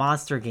had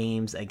monster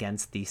games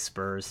against the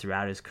Spurs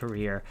throughout his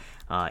career.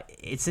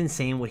 It's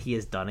insane what he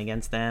has done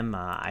against them.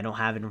 I don't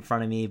have it in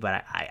front of me,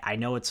 but I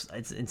know it's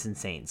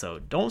insane. So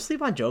don't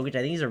sleep on Jokic. I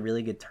think he's a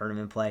really good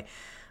tournament play.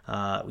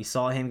 We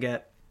saw him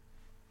get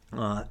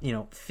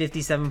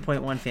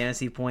 57.1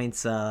 fantasy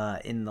points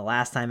in the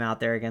last time out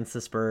there against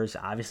the Spurs.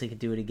 Obviously could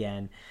do it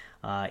again.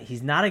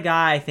 He's not a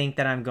guy I think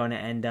that I'm going to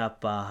end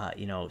up,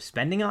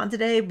 spending on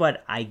today,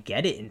 but I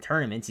get it in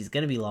tournaments. He's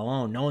going to be low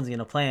owned. No one's going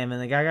to play him.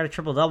 And the guy got a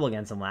triple-double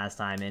against him last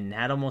time and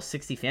had almost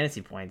 60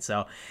 fantasy points.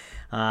 So,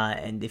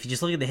 and if you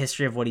just look at the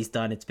history of what he's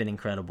done, it's been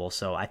incredible.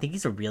 So I think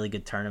he's a really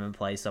good tournament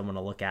play, someone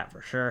to look at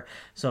for sure.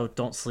 So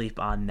don't sleep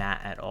on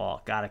that at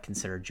all. Got to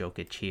consider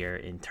Jokic here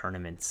in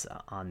tournaments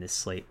on this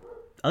slate.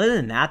 Other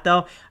than that,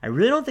 though, I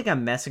really don't think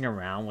I'm messing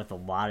around with a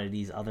lot of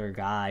these other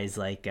guys.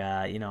 Like,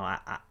 I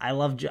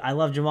love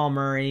Jamal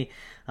Murray.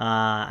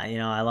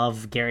 I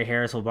love Gary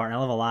Harris, Will Barton. I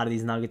love a lot of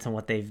these Nuggets and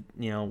what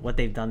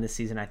they've done this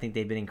season. I think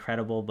they've been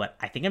incredible, but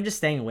I think I'm just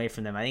staying away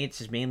from them. I think it's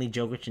just mainly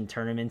Jokic in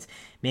tournaments.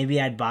 Maybe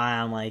I'd buy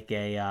on like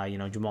a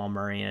Jamal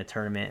Murray in a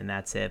tournament, and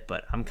that's it.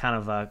 But I'm kind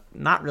of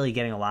not really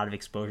getting a lot of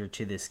exposure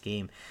to this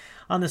game.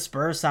 On the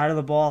Spurs side of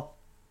the ball.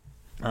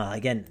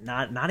 Again,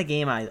 not a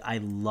game I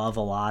love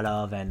a lot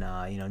of, and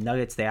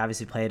Nuggets, they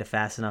obviously play at a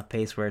fast enough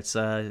pace where it's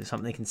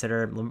something to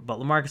consider. But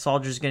LaMarcus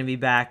Aldridge is going to be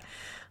back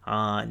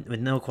with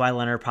no Kawhi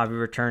Leonard probably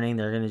returning.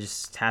 They're going to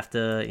just have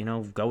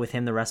to go with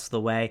him the rest of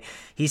the way.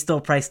 He's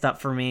still priced up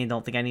for me.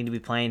 Don't think I need to be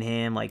playing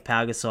him like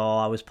Pau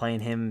Gasol. I was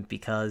playing him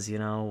because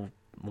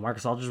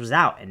LaMarcus Aldridge was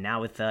out, and now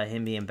with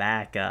him being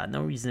back,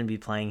 no reason to be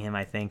playing him,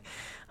 I think.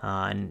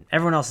 And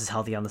everyone else is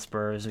healthy on the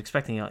Spurs. I'm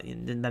expecting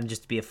them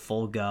just to be a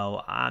full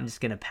go. I'm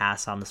just going to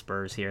pass on the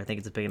Spurs here. I think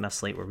it's a big enough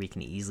slate where we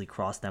can easily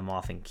cross them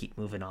off and keep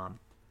moving on.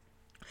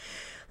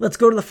 Let's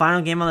go to the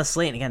final game on the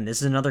slate. And again, this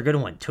is another good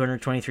one.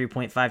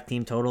 223.5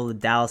 team total. The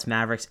Dallas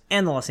Mavericks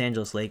and the Los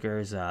Angeles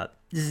Lakers.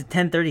 This is a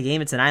 10:30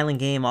 game. It's an island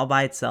game all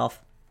by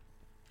itself.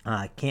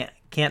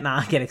 Can't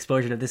not get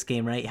exposure to this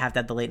game, right? You have to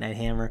have the late night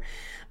hammer.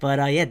 But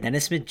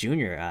Dennis Smith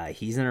Jr.,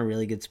 he's in a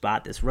really good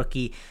spot. This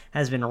rookie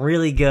has been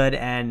really good,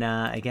 and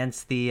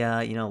against the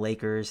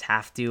Lakers,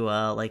 have to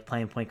like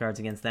playing point guards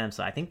against them.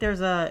 So I think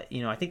there's I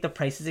think the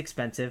price is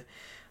expensive.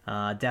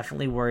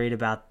 Definitely worried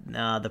about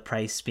the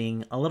price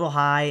being a little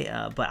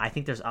high, but I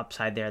think there's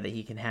upside there that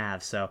he can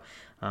have. So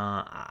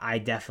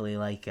I definitely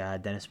like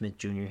Dennis Smith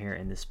Jr. here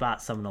in this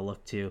spot. Someone to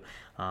look to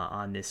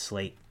on this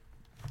slate.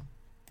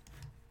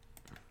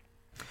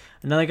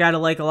 Another guy to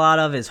like a lot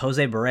of is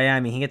Jose Barea. I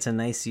mean, he gets a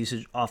nice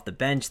usage off the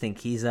bench. Think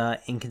he's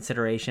in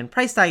consideration.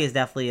 Price tag is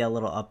definitely a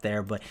little up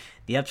there, but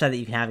the upside that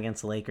you can have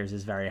against the Lakers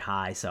is very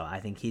high. So I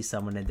think he's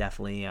someone to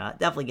definitely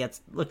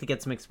look to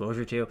get some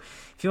exposure to.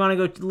 If you want to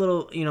go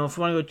if you want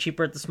to go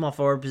cheaper at the small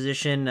forward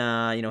position,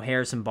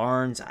 Harrison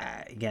Barnes.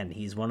 Again,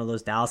 he's one of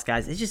those Dallas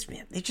guys. They've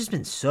just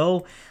been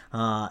so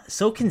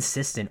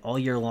consistent all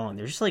year long.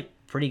 They're just like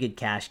pretty good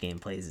cash game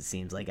plays, it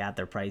seems like, at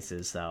their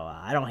prices. So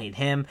I don't hate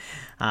him.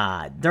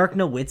 Dirk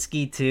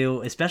Nowitzki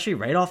too, especially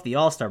right off the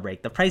All-Star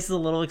break. The price is a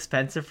little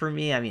expensive for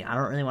me. I mean, I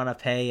don't really want to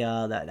pay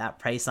that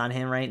price on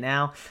him right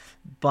now.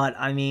 But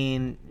I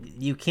mean,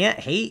 you can't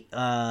hate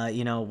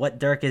what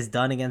Dirk has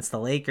done against the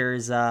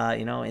Lakers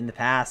in the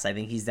past. I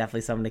think he's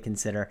definitely someone to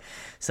consider.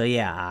 So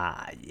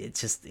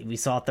it's just, we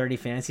saw 30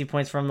 fantasy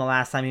points from him the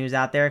last time he was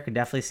out there. Could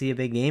definitely see a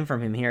big game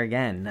from him here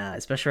again,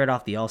 especially right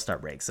off the All-Star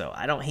break. So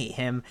I don't hate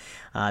him.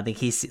 I think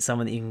he's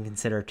someone that you can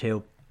consider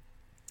too.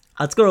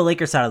 Let's go to the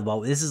Lakers side of the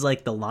ball. This is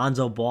like the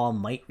Lonzo Ball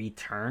might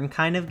return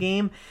kind of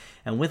game.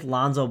 And with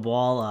Lonzo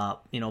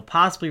Ball,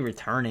 possibly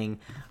returning,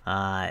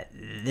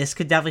 this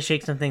could definitely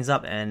shake some things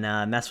up and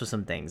mess with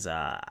some things.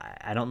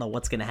 I don't know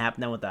what's going to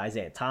happen now with the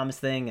Isaiah Thomas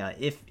thing.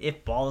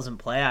 If Ball doesn't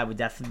play, I would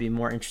definitely be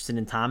more interested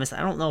in Thomas.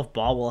 I don't know if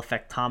Ball will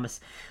affect Thomas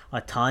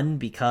a ton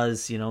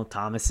because,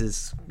 Thomas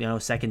is,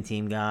 second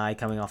team guy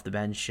coming off the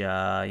bench,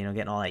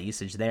 getting all that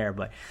usage there.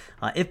 But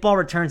if Ball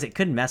returns, it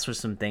could mess with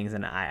some things.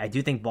 And I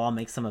do think Ball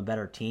makes them a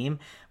better team.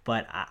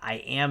 But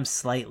I am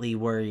slightly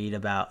worried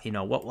about,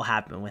 what will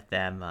happen with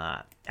them.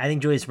 I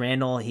think Julius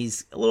Randle,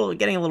 he's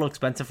getting a little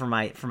expensive for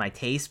my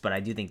taste, but I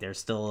do think there's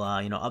still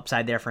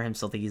upside there for him.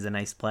 Still think he's a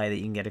nice play that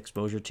you can get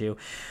exposure to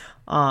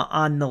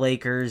on the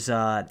Lakers,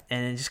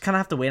 and just kind of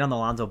have to wait on the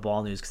Lonzo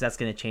Ball news because that's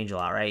going to change a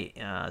lot, right?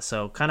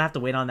 So kind of have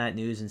to wait on that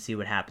news and see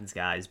what happens,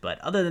 guys.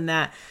 But other than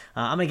that,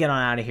 I'm gonna get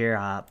on out of here.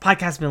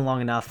 Podcast's been long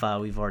enough.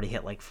 We've already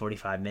hit like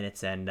 45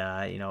 minutes, and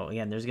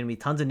again, there's gonna be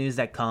tons of news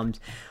that comes.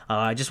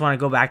 I just want to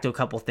go back to a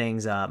couple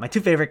things. My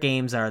two favorite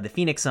games are the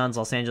Phoenix Suns,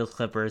 Los Angeles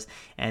Clippers,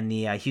 and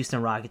the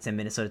Houston Rockets and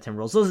Minnesota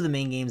Timberwolves. Those are the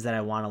main games that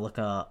I want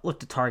to look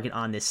to target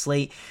on this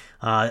slate.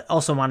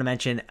 Also want to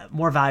mention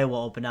more value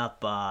will open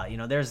up.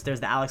 There's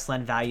the Alex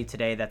Len value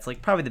today. That's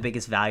like probably the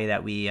biggest value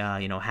that we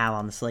have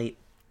on the slate.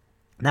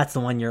 That's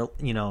the one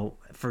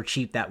for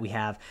cheap that we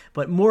have,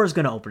 but more is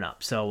going to open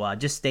up. So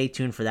just stay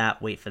tuned for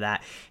that. Wait for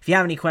that. If you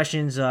have any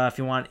questions, if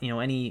you want,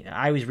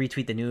 I always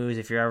retweet the news.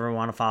 If you ever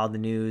want to follow the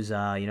news,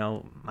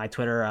 my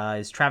Twitter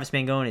is Travis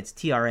Mangone. It's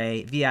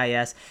TravisMangone.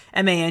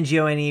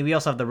 We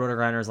also have the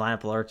RotoGrinders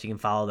lineup alerts. You can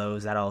follow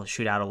those. That'll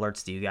shoot out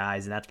alerts to you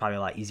guys, and that's probably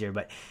a lot easier.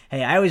 But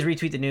hey, I always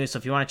retweet the news. So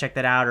if you want to check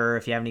that out, or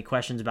if you have any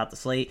questions about the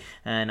slate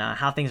and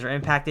how things are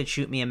impacted,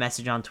 shoot me a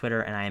message on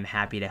Twitter, and I am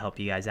happy to help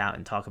you guys out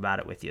and talk about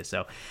it with you.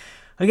 So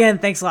again,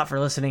 thanks a lot for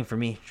listening. For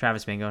me,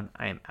 Travis Mangone,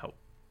 I am out.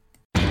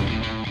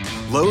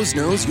 Lowe's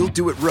knows you'll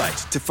do it right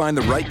to find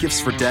the right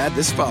gifts for Dad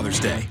this Father's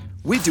Day.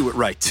 We do it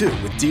right, too,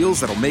 with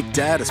deals that'll make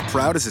Dad as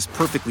proud as his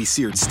perfectly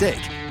seared steak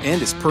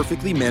and his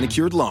perfectly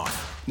manicured lawn.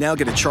 Now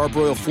get a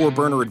Charbroil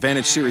 4-burner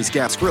Advantage Series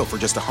gas grill for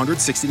just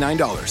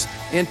 $169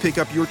 and pick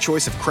up your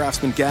choice of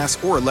Craftsman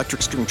gas or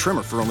electric string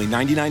trimmer for only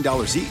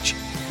 $99 each.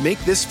 Make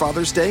this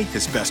Father's Day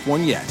his best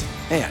one yet.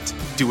 And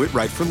do it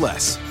right for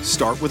less.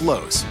 Start with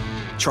Lowe's.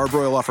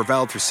 Charbroil offer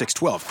valid through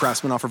 6/12.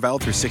 Craftsman offer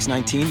valid through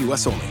 6/19.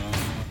 U.S. only.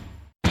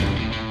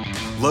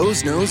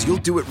 Lowe's knows you'll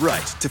do it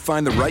right to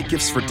find the right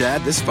gifts for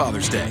Dad this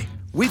Father's Day.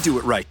 We do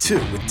it right,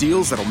 too, with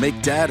deals that'll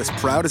make Dad as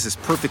proud as his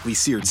perfectly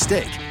seared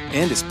steak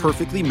and his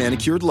perfectly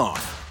manicured lawn.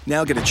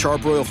 Now get a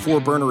Charbroil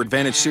 4-burner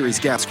Advantage Series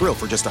gas grill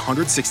for just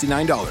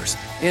 $169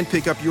 and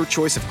pick up your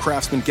choice of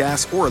Craftsman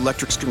gas or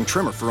electric string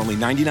trimmer for only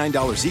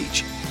 $99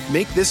 each.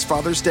 Make this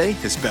Father's Day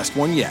his best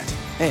one yet.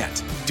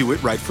 And do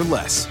it right for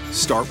less.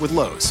 Start with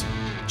Lowe's.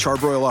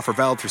 Charbroil offer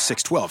valid through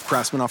 6/12.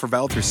 Craftsman offer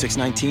valid through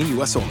 6/19.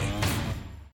 U.S. only.